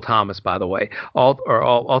Michael Thomas, by the way.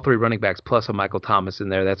 All 3 running backs plus a Michael Thomas in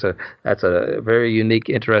there. That's a very unique,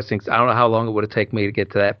 interesting. I don't know how long it would have taken me to get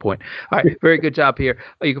to that point. All right, very good job, Pierre.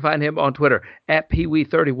 You can find him on Twitter at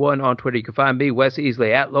Peewee31 on Twitter. You can find me, Wes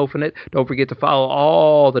Easley, at Lofinit. Don't forget to follow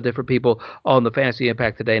all the different people on the Fantasy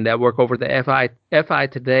Impact Today Network over the FI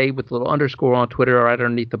Today with a little underscore on Twitter or right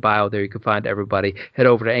underneath the bio there. You can find everybody. Head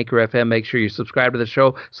over to Anchor FM. Make sure you subscribe to the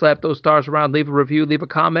show. Slap those stars around. Leave a review. Leave a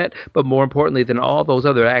comment. But more importantly than all those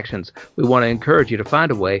other actions, we want to encourage you to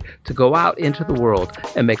find a way to go out into the world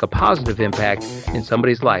and make a positive impact in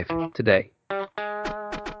somebody's life today.